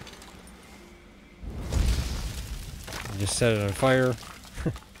 Just set it on fire.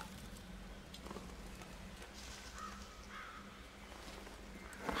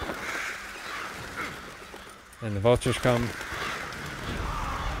 And the vultures come.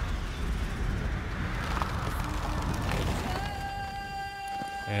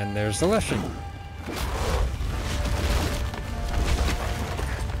 And there's the Leshen.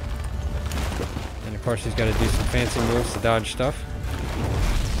 And of course he's got to do some fancy moves to dodge stuff.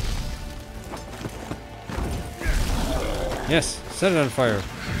 Yes, set it on fire.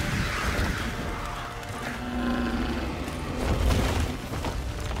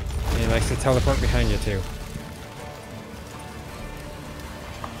 And he likes to teleport behind you too.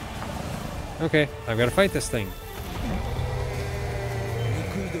 Okay, I've got to fight this thing.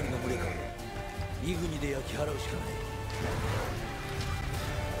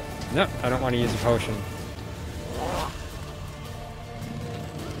 No, I don't want to use a potion.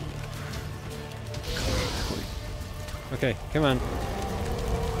 Okay, come on.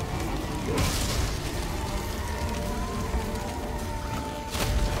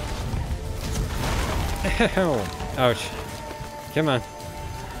 Ow. Ouch. Come on.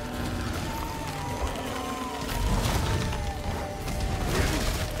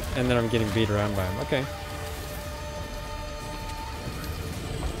 And then I'm getting beat around by him. Okay.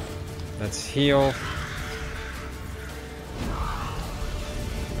 Let's heal.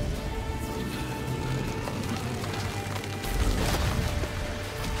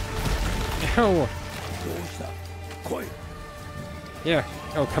 Ow. Yeah.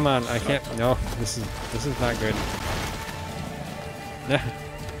 Oh, come on. I can't. No, this is not good.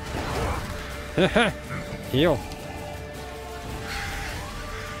 Heal.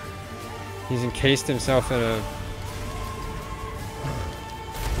 He's encased himself in a...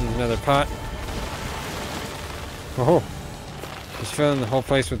 Here's another pot. Oh! He's filling the whole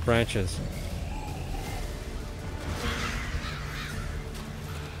place with branches.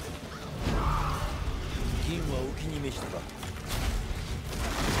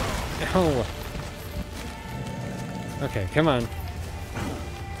 Oh! Okay, come on.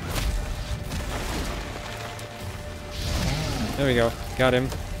 There we go. Got him.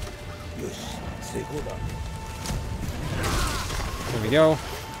 There we go.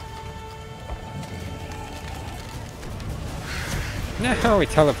 No, he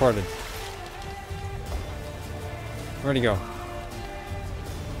teleported. Where'd he go?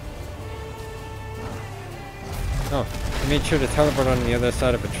 Oh, he made sure to teleport on the other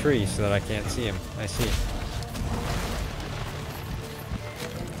side of a tree so that I can't see him. I see.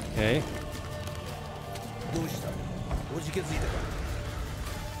 Okay.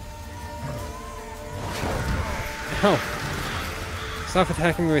 Oh! Stop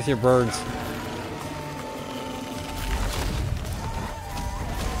attacking me with your birds.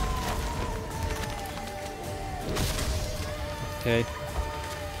 Okay.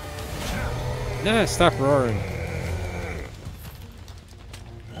 Nah, stop roaring.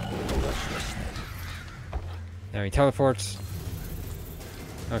 Now he teleports.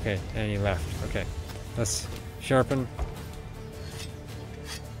 Okay, and he left. Okay. Let's sharpen.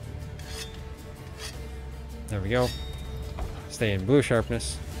 There we go. Stay in blue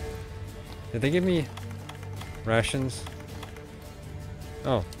sharpness. Did they give me rations?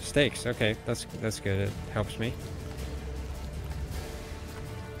 Oh, steaks. Okay, that's good. It helps me.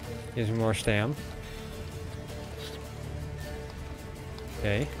 Gives me more stam.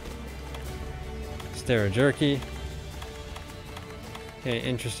 Okay. Stera jerky. Okay,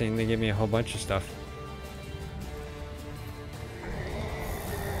 interesting. They give me a whole bunch of stuff.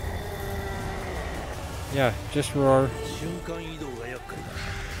 Yeah, just roar. 瞬間移動が厄介だ。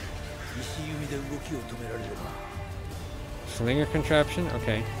石弓で動きを止められれば。 Slinger contraption?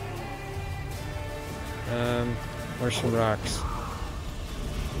 Okay. Where's some rocks?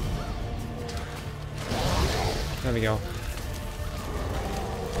 There we go.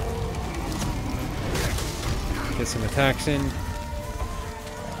 Get some attacks in.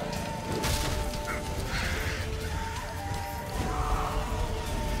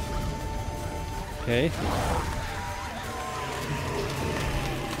 Okay.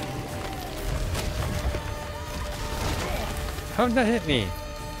 How did that hit me?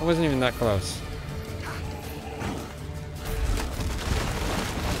 I wasn't even that close.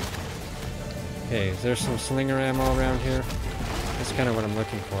 Okay, is there some slinger ammo around here? That's kind of what I'm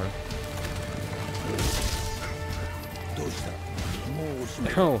looking for.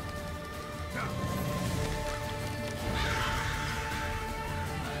 No!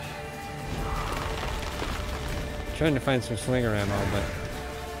 Trying to find some slinger ammo, but...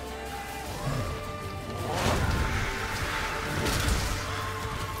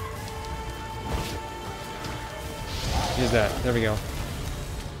 Use that. There we go.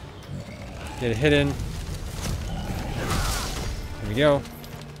 Get a hit in. There we go.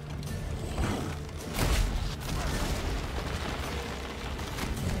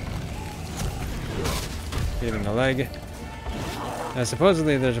 Hit him in the leg. Now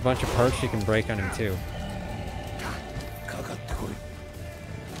supposedly there's a bunch of parts you can break on him too.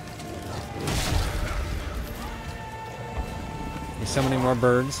 He's summoning more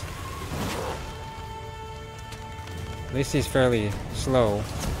birds. At least he's fairly slow.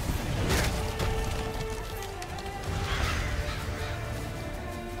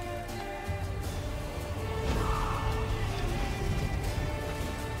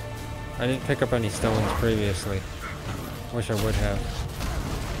 I didn't pick up any stones previously. Wish I would have.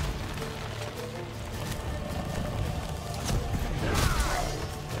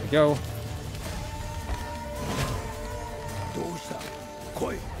 There we go.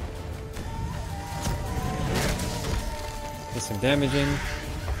 Get some damage in.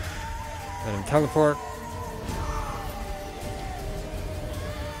 Let him teleport.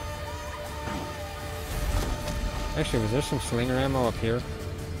 Actually, was there some slinger ammo up here?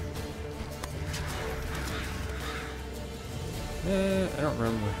 I don't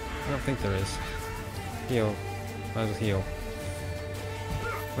remember. I don't think there is. Heal. Might as well heal.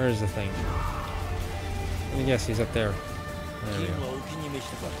 Where is the thing? Let me guess, he's up there. There we go.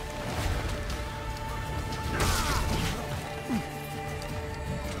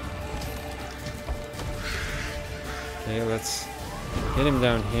 Okay, let's get him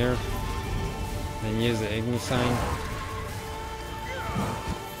down here. Then use the Igni sign.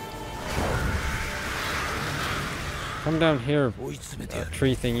 Come down here,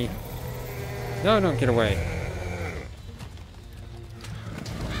 tree thingy. No, don't get away.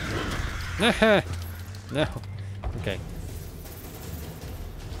 No. Okay.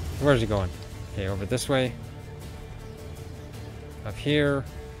 Where's he going? Okay, over this way. Up here.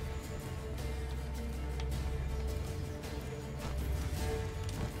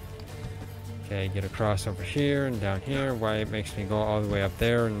 Okay, get across over here and down here. Why it makes me go all the way up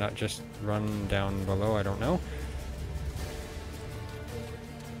there and not just run down below, I don't know.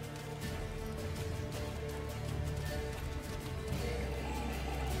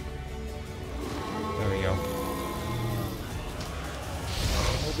 There we go.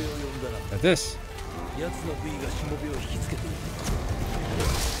 Like this.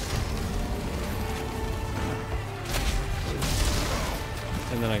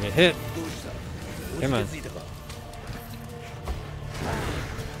 And then I get hit. Come on.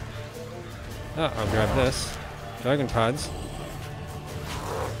 Oh, I'll grab this. Dragon pods.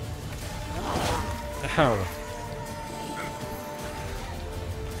 Ow.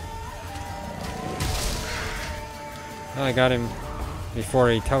 Well, I got him before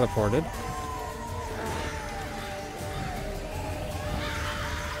he teleported.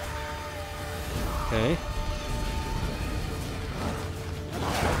 Okay.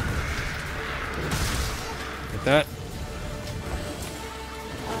 Get that.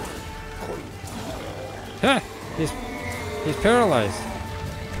 Ha! He's paralyzed.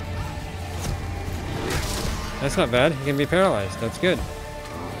 That's not bad. He can be paralyzed. That's good.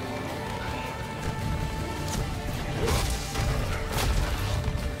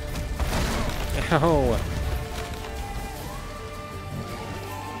 Ow!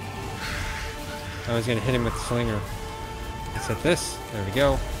 I was gonna hit him with the slinger. Let's hit this. There we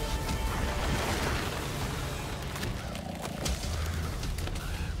go.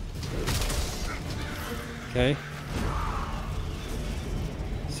 Okay.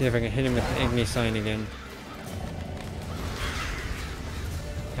 See if I can hit him with the Igni sign again.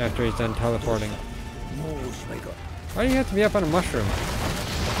 after he's done teleporting. もうおしまいか。 Why do you have to be up on a mushroom?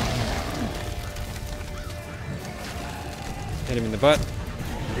 Hit him in the butt.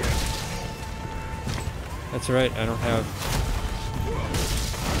 That's right, I don't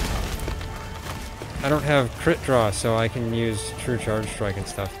have crit draw, so I can use true charge strike and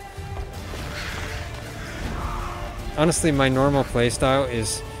stuff. Honestly, my normal playstyle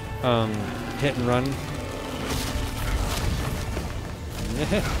is hit and run.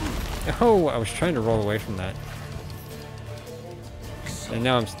 Oh, I was trying to roll away from that. And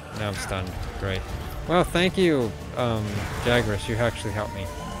now I'm stunned. Great. Well, thank you, Jagras. You actually helped me.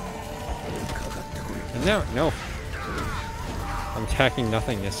 And now, no. I'm attacking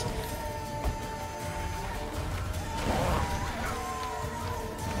nothingness.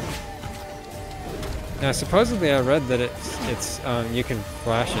 Now, supposedly I read that it's you can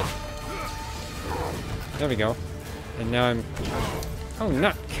flash it. There we go. And now I'm... Oh,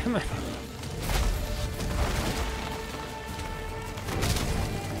 not! Come on!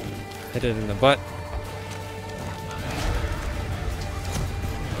 Hit it in the butt.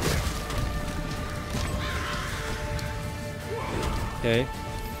 Okay.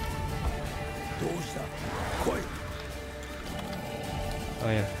 Oh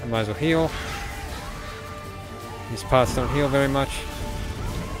yeah, I might as well heal. These pots don't heal very much.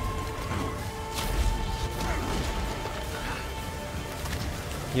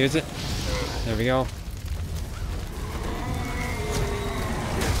 Use it. There we go.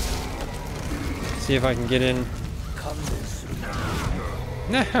 See if I can get in.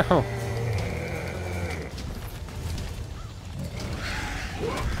 No!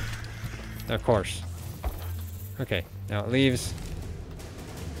 Of course. Okay, now it leaves.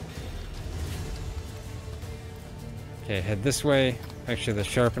 Okay, head this way. Actually, let's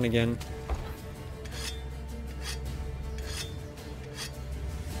sharpen again.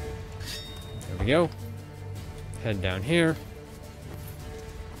 There we go. Head down here.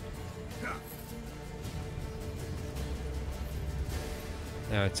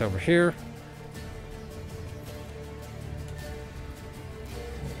 Now it's over here.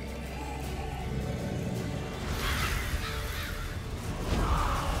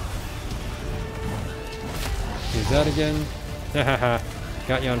 Use that again. Hahaha.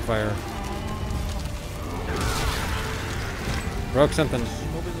 Got you on fire. Broke something.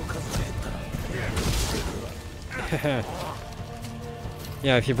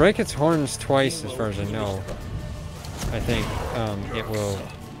 Yeah, if you break its horns twice, as far as I know, I think it will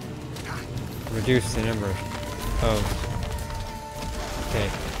reduce the number of... Okay,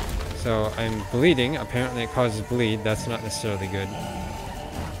 so I'm bleeding. Apparently it causes bleed. That's not necessarily good.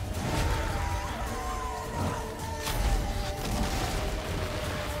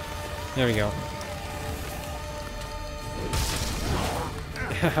 There we go.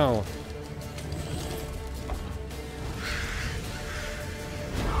 Ow.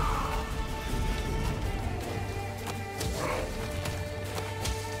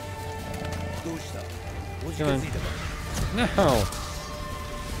 Come on. No!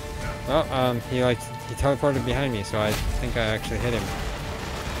 Well, he teleported behind me, so I think I actually hit him.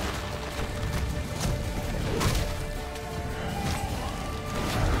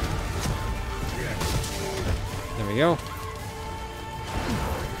 There we go.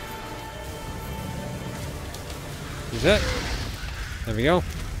 Use it. There we go.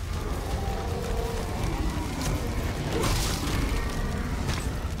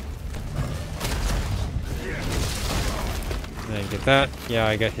 Then get that. Yeah,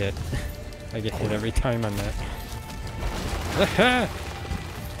 I got hit. I get hit every time on that.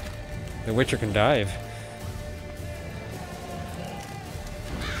 The Witcher can dive.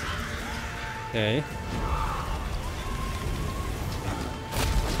 Okay.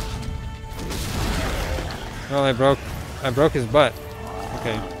 Well, I broke his butt.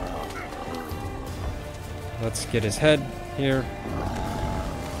 Okay. Let's get his head here.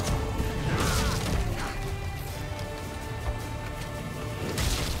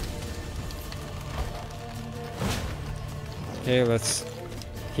 Okay, let's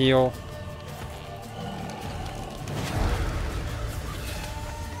heal.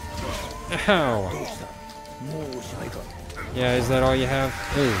 Ow! Yeah, is that all you have?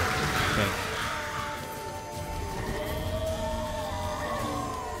 Ooh, okay.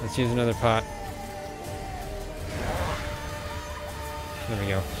 Let's use another pot. There we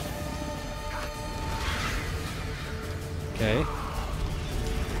go. Okay.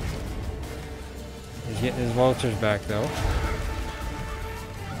 He's getting his vultures back though.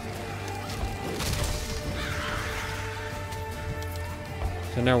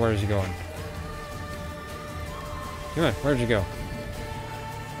 So now where's he going? Come on, where'd you go?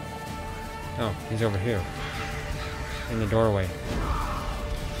 Oh, he's over here. In the doorway.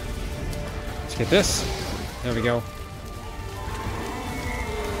 Let's get this. There we go.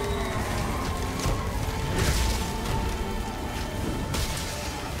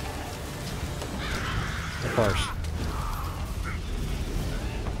 Of course.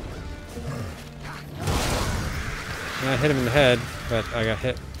 I hit him in the head, but I got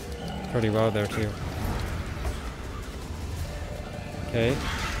hit pretty well there too. Okay,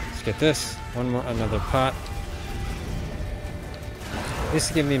 let's get this. One more, another pot. They used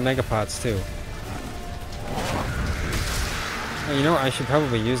to give me mega pots too. Oh, you know what? I should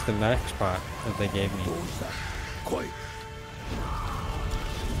probably use the max pot that they gave me.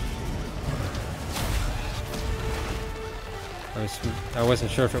 I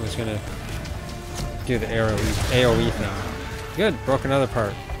wasn't sure if it was gonna do the AoE thing. Good, broke another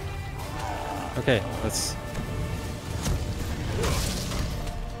part. Okay, let's.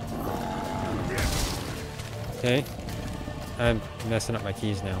 Okay, I'm messing up my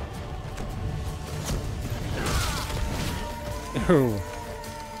keys now. Ooh.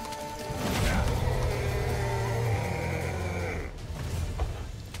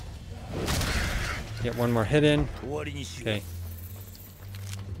 Get one more hit in. Okay.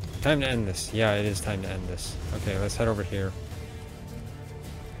 Time to end this. Yeah, it is time to end this. Okay, let's head over here.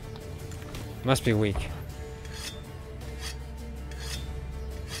 Must be weak.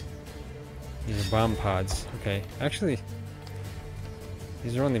 These are bomb pods. Okay, actually,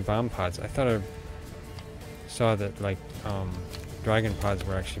 these are only bomb pods. I thought I saw that, like, dragon pods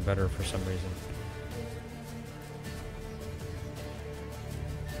were actually better for some reason.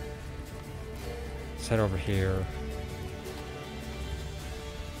 Let's head over here.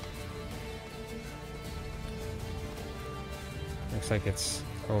 Looks like it's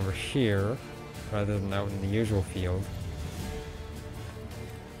over here, rather than out in the usual field.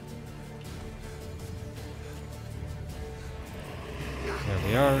 There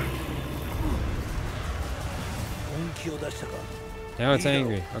we are. Now it's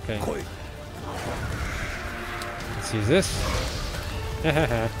angry. Okay. Let's use this.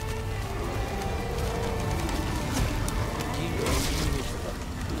 Hahaha.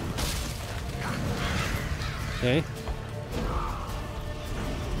 Okay.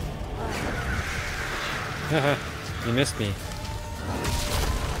 Haha. You missed me.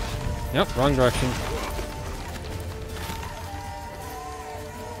 Yep, wrong direction.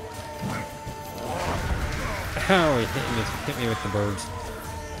 Ow, he hit me with the birds.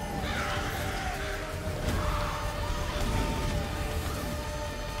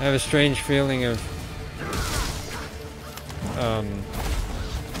 I have a strange feeling of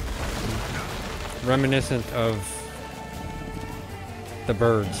reminiscent of The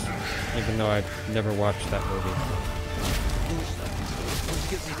Birds, even though I've never watched that movie.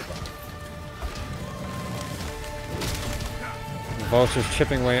 The vulture's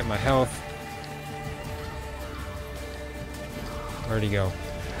chipping away at my health. Where'd he go?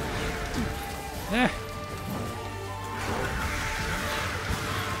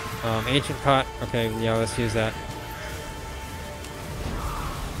 Ancient pot. Okay, yeah, let's use that.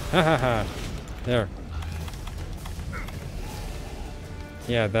 Ha ha ha. There.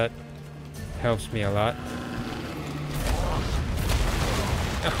 Yeah, that helps me a lot.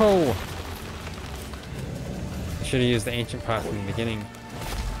 Oh! I should have used the ancient pot from the beginning.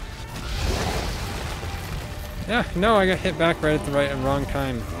 Yeah, no, I got hit back right at the right and wrong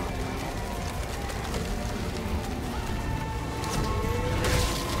time.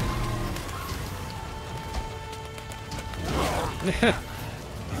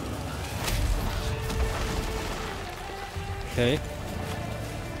 Okay.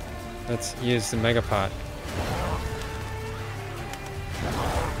 Let's use the mega pot.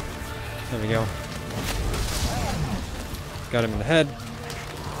 There we go. Got him in the head.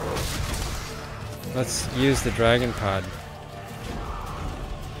 Let's use the dragon pod. I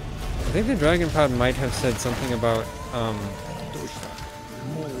think the dragon pod might have said something about,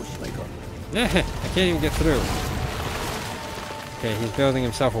 I can't even get through. Okay, he's building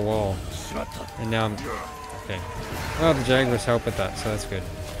himself a wall. And now I'm... Okay. Well, the Jaguars help with that, so that's good.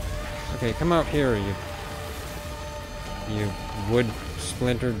 Okay, come out here, you wood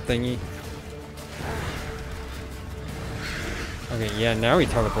splintered thingy. Okay, yeah, now he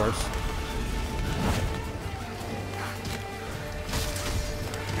teleports.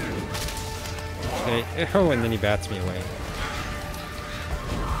 Okay, oh, and then he bats me away.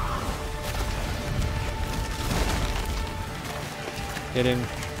 Get him.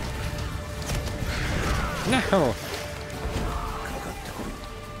 No!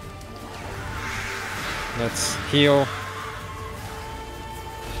 Let's heal.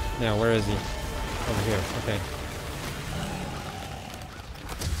 Now, where is he? Over here. Okay.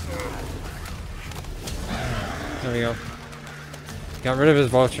 There we go. Got rid of his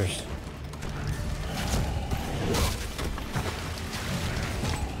vultures.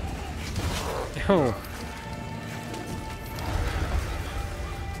 Oh.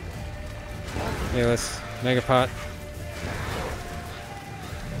 Okay, let's Megapot.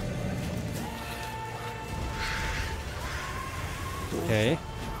 Okay.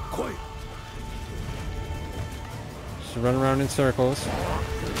 Just run around in circles.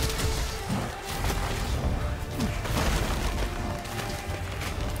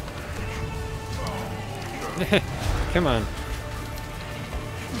 Come on.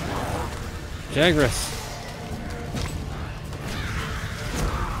 Jagras.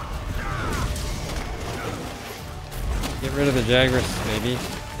 Get rid of the Jagras, maybe.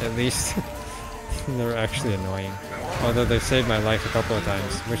 At least. They're actually annoying. Although they've saved my life a couple of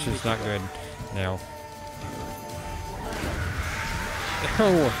times, which is not good now.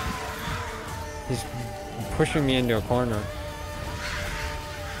 Oh! He's pushing me into a corner.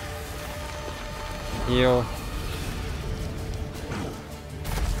 Heal.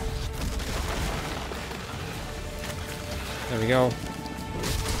 There we go.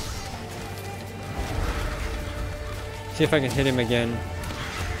 See if I can hit him again.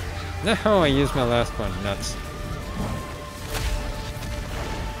 No, I used my last one. Nuts.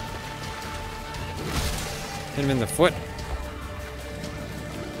 Hit him in the foot.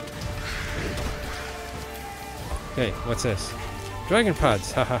 Okay, what's this? Dragon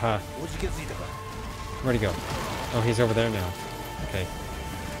pods. Ha ha ha. Where'd he go? Oh, he's over there now. Okay.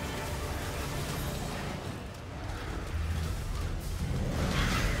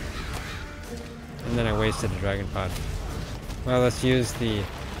 And then I wasted a dragon pod. Well, let's use the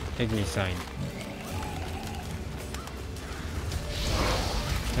Igni sign.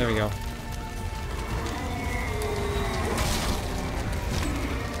 There we go.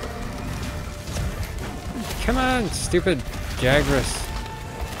 Come on, stupid Jagras.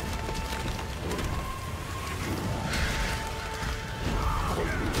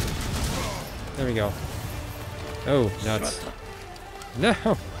 There we go. Oh, nuts. No!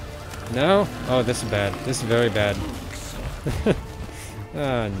 No! Oh, this is bad. This is very bad.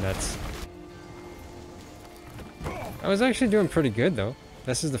 Ah, nuts. I was actually doing pretty good, though.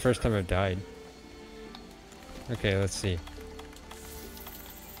 This is the first time I've died. Okay, let's see.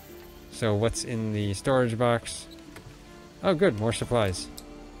 So, what's in the storage box? Oh, good. More supplies.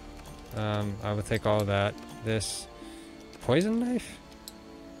 I will take all of that. This poison knife?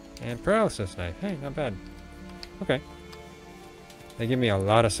 And paralysis knife. Hey, not bad. Okay. They give me a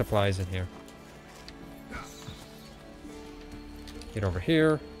lot of supplies in here. Get over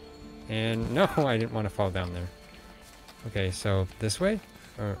here. And no, I didn't want to fall down there. Okay, so this way?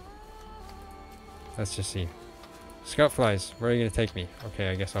 Or let's just see. Scout flies, where are you going to take me? Okay,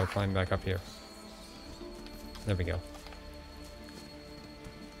 I guess I'll climb back up here. There we go.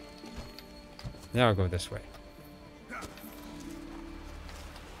 Now I'll go this way.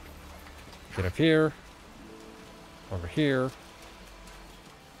 Get up here. Over here.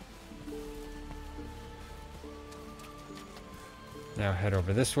 Now head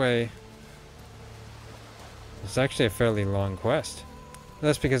over this way. It's actually a fairly long quest.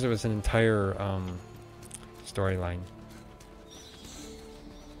 That's because it was an entire storyline.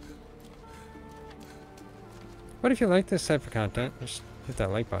 What if you like this type of content? Just hit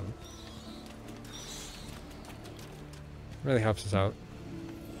that like button. Really helps us out.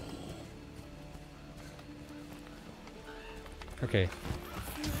 Okay.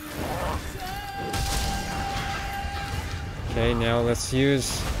 Okay, now let's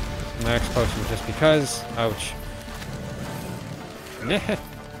use max potion just because. Ouch.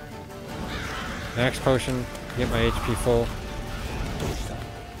 Max potion. Get my HP full.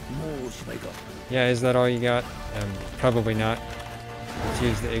 Yeah, is that all you got? Probably not. Let's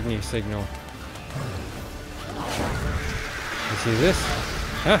use the Igni signal. You see this?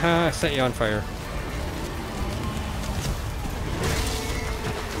 Haha, I set you on fire.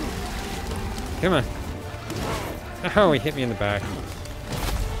 Come on. Oh, he hit me in the back.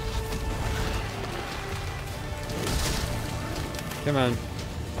 Come on.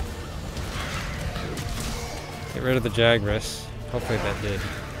 Get rid of the Jagras. Hopefully that did.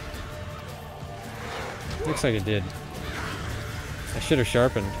 Looks like it did. I should have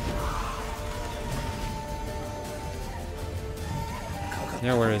sharpened.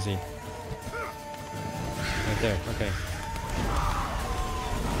 Now where is he? Right there, okay.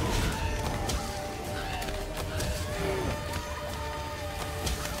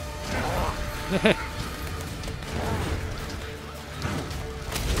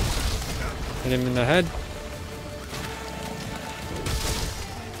 Hit him in the head.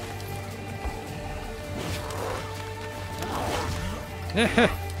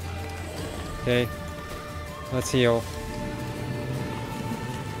 Okay. Let's heal.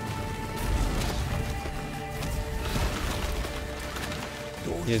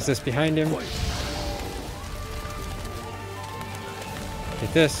 Use this behind him.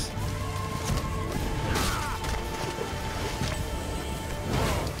 Get this.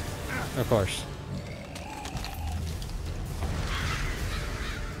 Of course.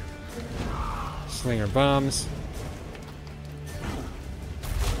 Slinger bombs.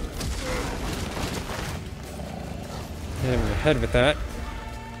 Hit him in the head with that.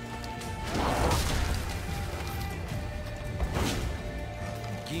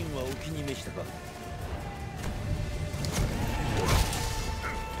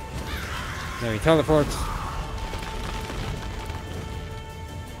 Now he teleports.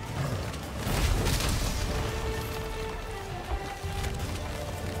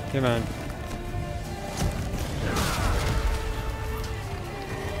 Come on.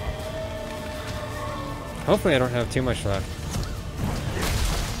 Hopefully I don't have too much left.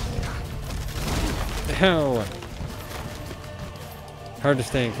 Ow! Hard to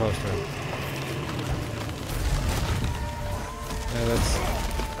stay close to him. That's...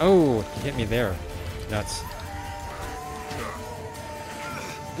 Oh! He hit me there. Nuts.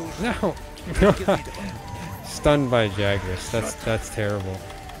 No! Stunned by Jagras. That's terrible.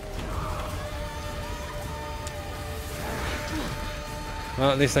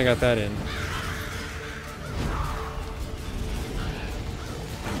 Well, at least I got that in.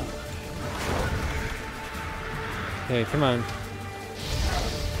 Okay, come on.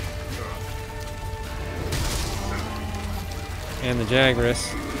 And the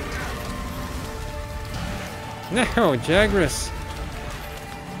Jagras. No, Jagras!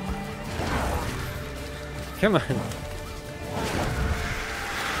 Come on.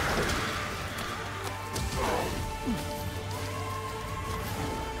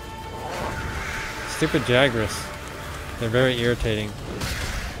 Stupid Jagras. They're very irritating.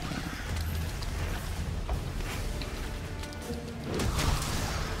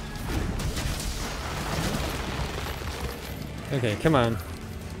 Okay, come on.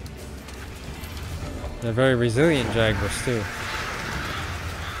 They're very resilient Jagras too.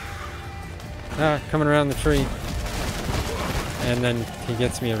 Ah, coming around the tree. And then he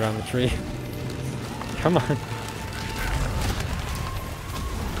gets me around the tree. Come on.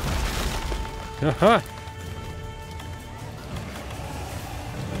 Aha!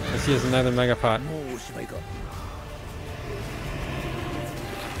 Let's use another Mega Pot.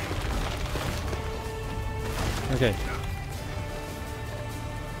 Okay.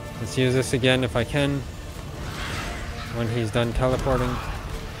 Let's use this again if I can. When he's done teleporting.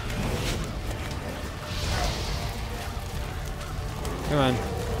 Come on.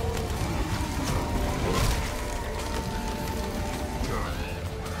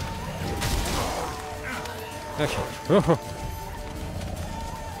 Okay. Oh.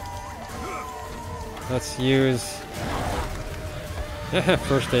 Let's use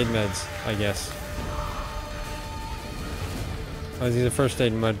first aid meds, I guess. Oh, these are first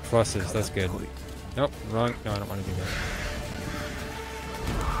aid mud pluses. That's good. Nope, wrong. No, I don't want to do that.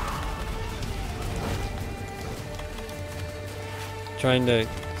 Trying to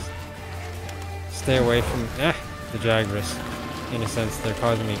stay away from the Jagras. In a sense, they're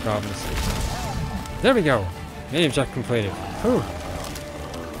causing me problems. There we go. Main objective completed. Whew.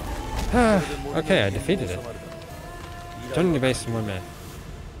 Okay, I defeated it. Returning to base in 1 minute.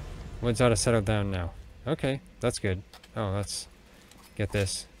 Woods ought to settle down now. Okay, that's good. Oh, let's get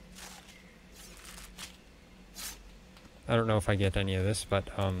this. I don't know if I get any of this, but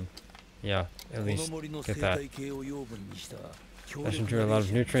yeah, at least get that. Leshen drew a lot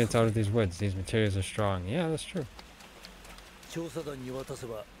of nutrients out of these woods. These materials are strong. Yeah, that's true. Should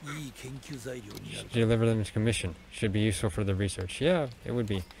deliver them to commission. Should be useful for the research. Yeah, it would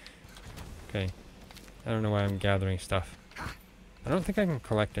be. Okay. I don't know why I'm gathering stuff. I don't think I can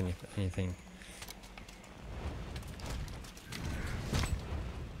collect anything.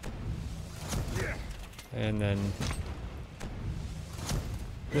 And then...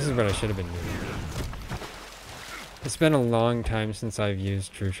 This is what I should have been doing. It's been a long time since I've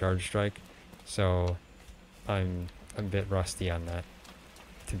used True Charge Strike, so I'm a bit rusty on that,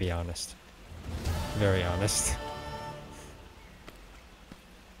 to be honest. Very honest.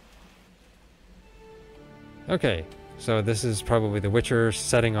 Okay, so this is probably the Witcher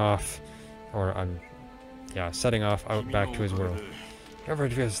setting off, or setting off out back to his world.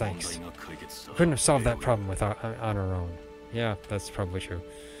 Everybody gives thanks. Couldn't have solved that problem without on our own. Yeah, that's probably true.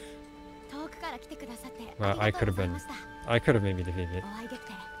 Well, I could have been. I could have maybe defeated it.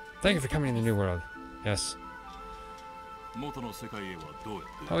 Thank you for coming to the new world. Yes. How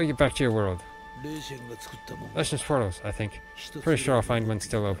will you get back to your world? レーシェンが作ったもん Leshen's portals, I think. Pretty sure I'll find one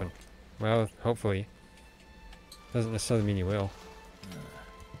still open. Well, hopefully. Doesn't necessarily mean you will.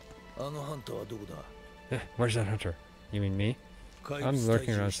 あのハンターはどこだ Where's that hunter? You mean me? 怪 I'm 物 lurking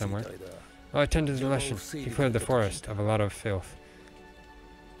退治 around をしてい somewhere. た間 Oh, I tended to the Leshen. He cleared the forest of a lot of filth.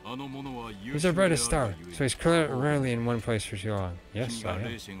 He's our brightest star, so he's rarely in one place for too long. Yes, I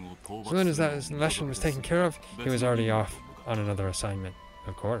am. So soon as that Leshen was taken care of, he was already off on another assignment.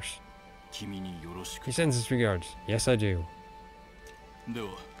 Of course. He sends his regards. Yes, I do.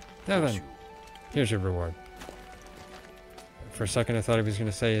 Now then, here's your reward. For a second, I thought he was going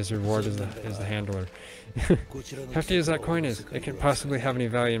to say his reward is the handler. Hefty as that coin is, it can't possibly have any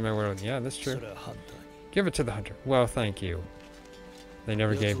value in my world. Yeah, that's そ true. れはハンターに Give it to the hunter. Well, thank you. They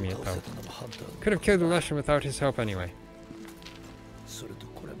never 奴 gave を me it 倒せ though. たのもハンターの Could have killed the Leshen without his help anyway. それと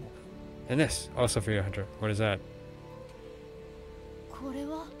これも And this, also for your hunter. What is that? これ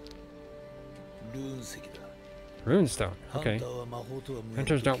はルーン石だ Runestone. ハン Okay. ターは魔法とは無縁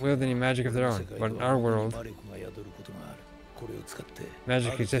Hunters don't wield any magic of their own, but in our world, 魔力が宿ることがあるこれを使って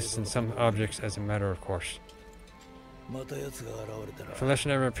magic exists in some objects as a matter of course. また奴が現れたら If the Leshen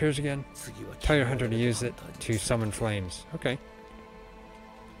ever appears again, 次は tell your hunter to use it to summon flames. Okay.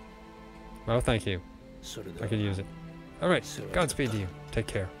 Well, thank you. それ I could use it. Alright, Godspeed to you. Take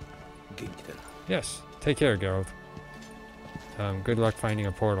care. 元気だな Yes, take care, Geralt. Good luck finding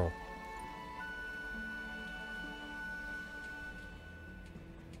a portal.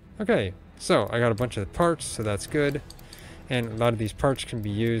 Okay, so I got a bunch of parts, so that's good. And a lot of these parts can be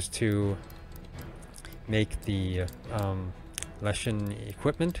used to make the Leshen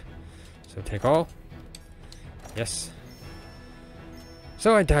equipment. So take all. Yes.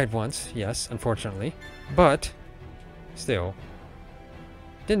 So I died once, yes, unfortunately. But, still,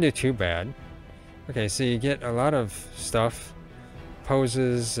 didn't do too bad. Okay, so you get a lot of stuff.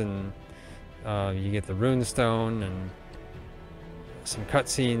 Poses, and you get the runestone, and some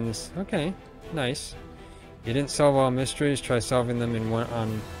cutscenes. Okay, nice. You didn't solve all mysteries. Try solving them in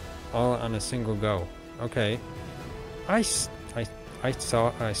all on a single go. Okay. I swear I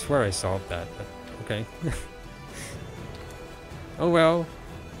solved that. But okay. Oh well.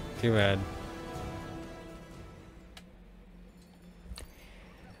 Too bad.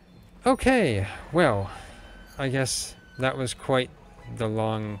 Okay. Well, I guess that was quite the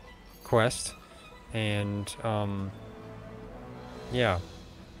long quest, and yeah.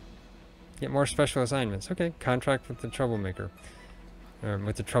 Get more special assignments. Okay, contract with the troublemaker. Or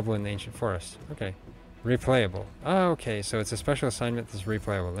with the trouble in the ancient forest. Okay. Replayable. Ah, okay, so it's a special assignment that's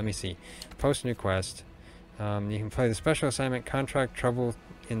replayable. Let me see. Post new quest. You can play the special assignment Contract Trouble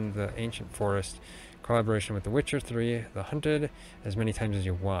in the Ancient Forest. Collaboration with the Witcher 3, The Hunted, as many times as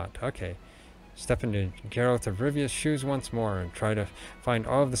you want. Okay. Step into Geralt of Rivia's shoes once more and try to find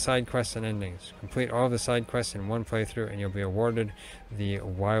all of the side quests and endings. Complete all of the side quests in one playthrough and you'll be awarded the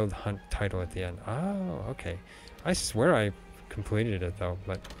Wild Hunt title at the end. Oh, okay. I swear I completed it though,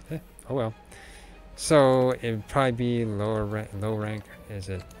 but oh well. So it'd probably be low rank. Is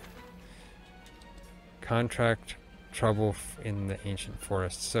it Contract Trouble in the Ancient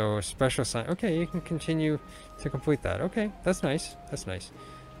Forest? So special sign. Okay, you can continue to complete that. Okay, that's nice. That's nice.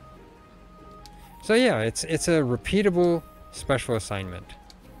 So yeah, it's a repeatable special assignment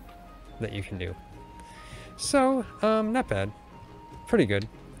that you can do. So not bad, pretty good.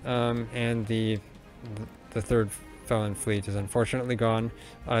 And the third felon fleet is unfortunately gone.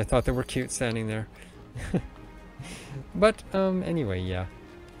 I thought they were cute standing there. But anyway, yeah.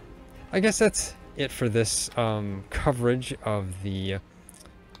 I guess that's it for this coverage of the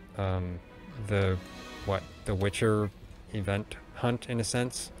Witcher event hunt, in a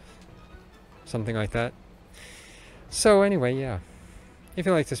sense. Something like that. So anyway, yeah. If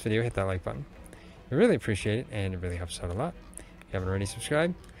you like this video, hit that like button. I really appreciate it, and it really helps out a lot. If you haven't already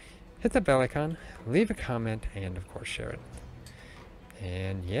subscribed, hit that bell icon, leave a comment, and of course share it.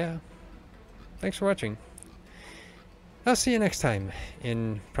 And yeah. Thanks for watching. I'll see you next time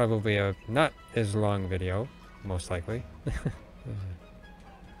in probably a not as long video, most likely.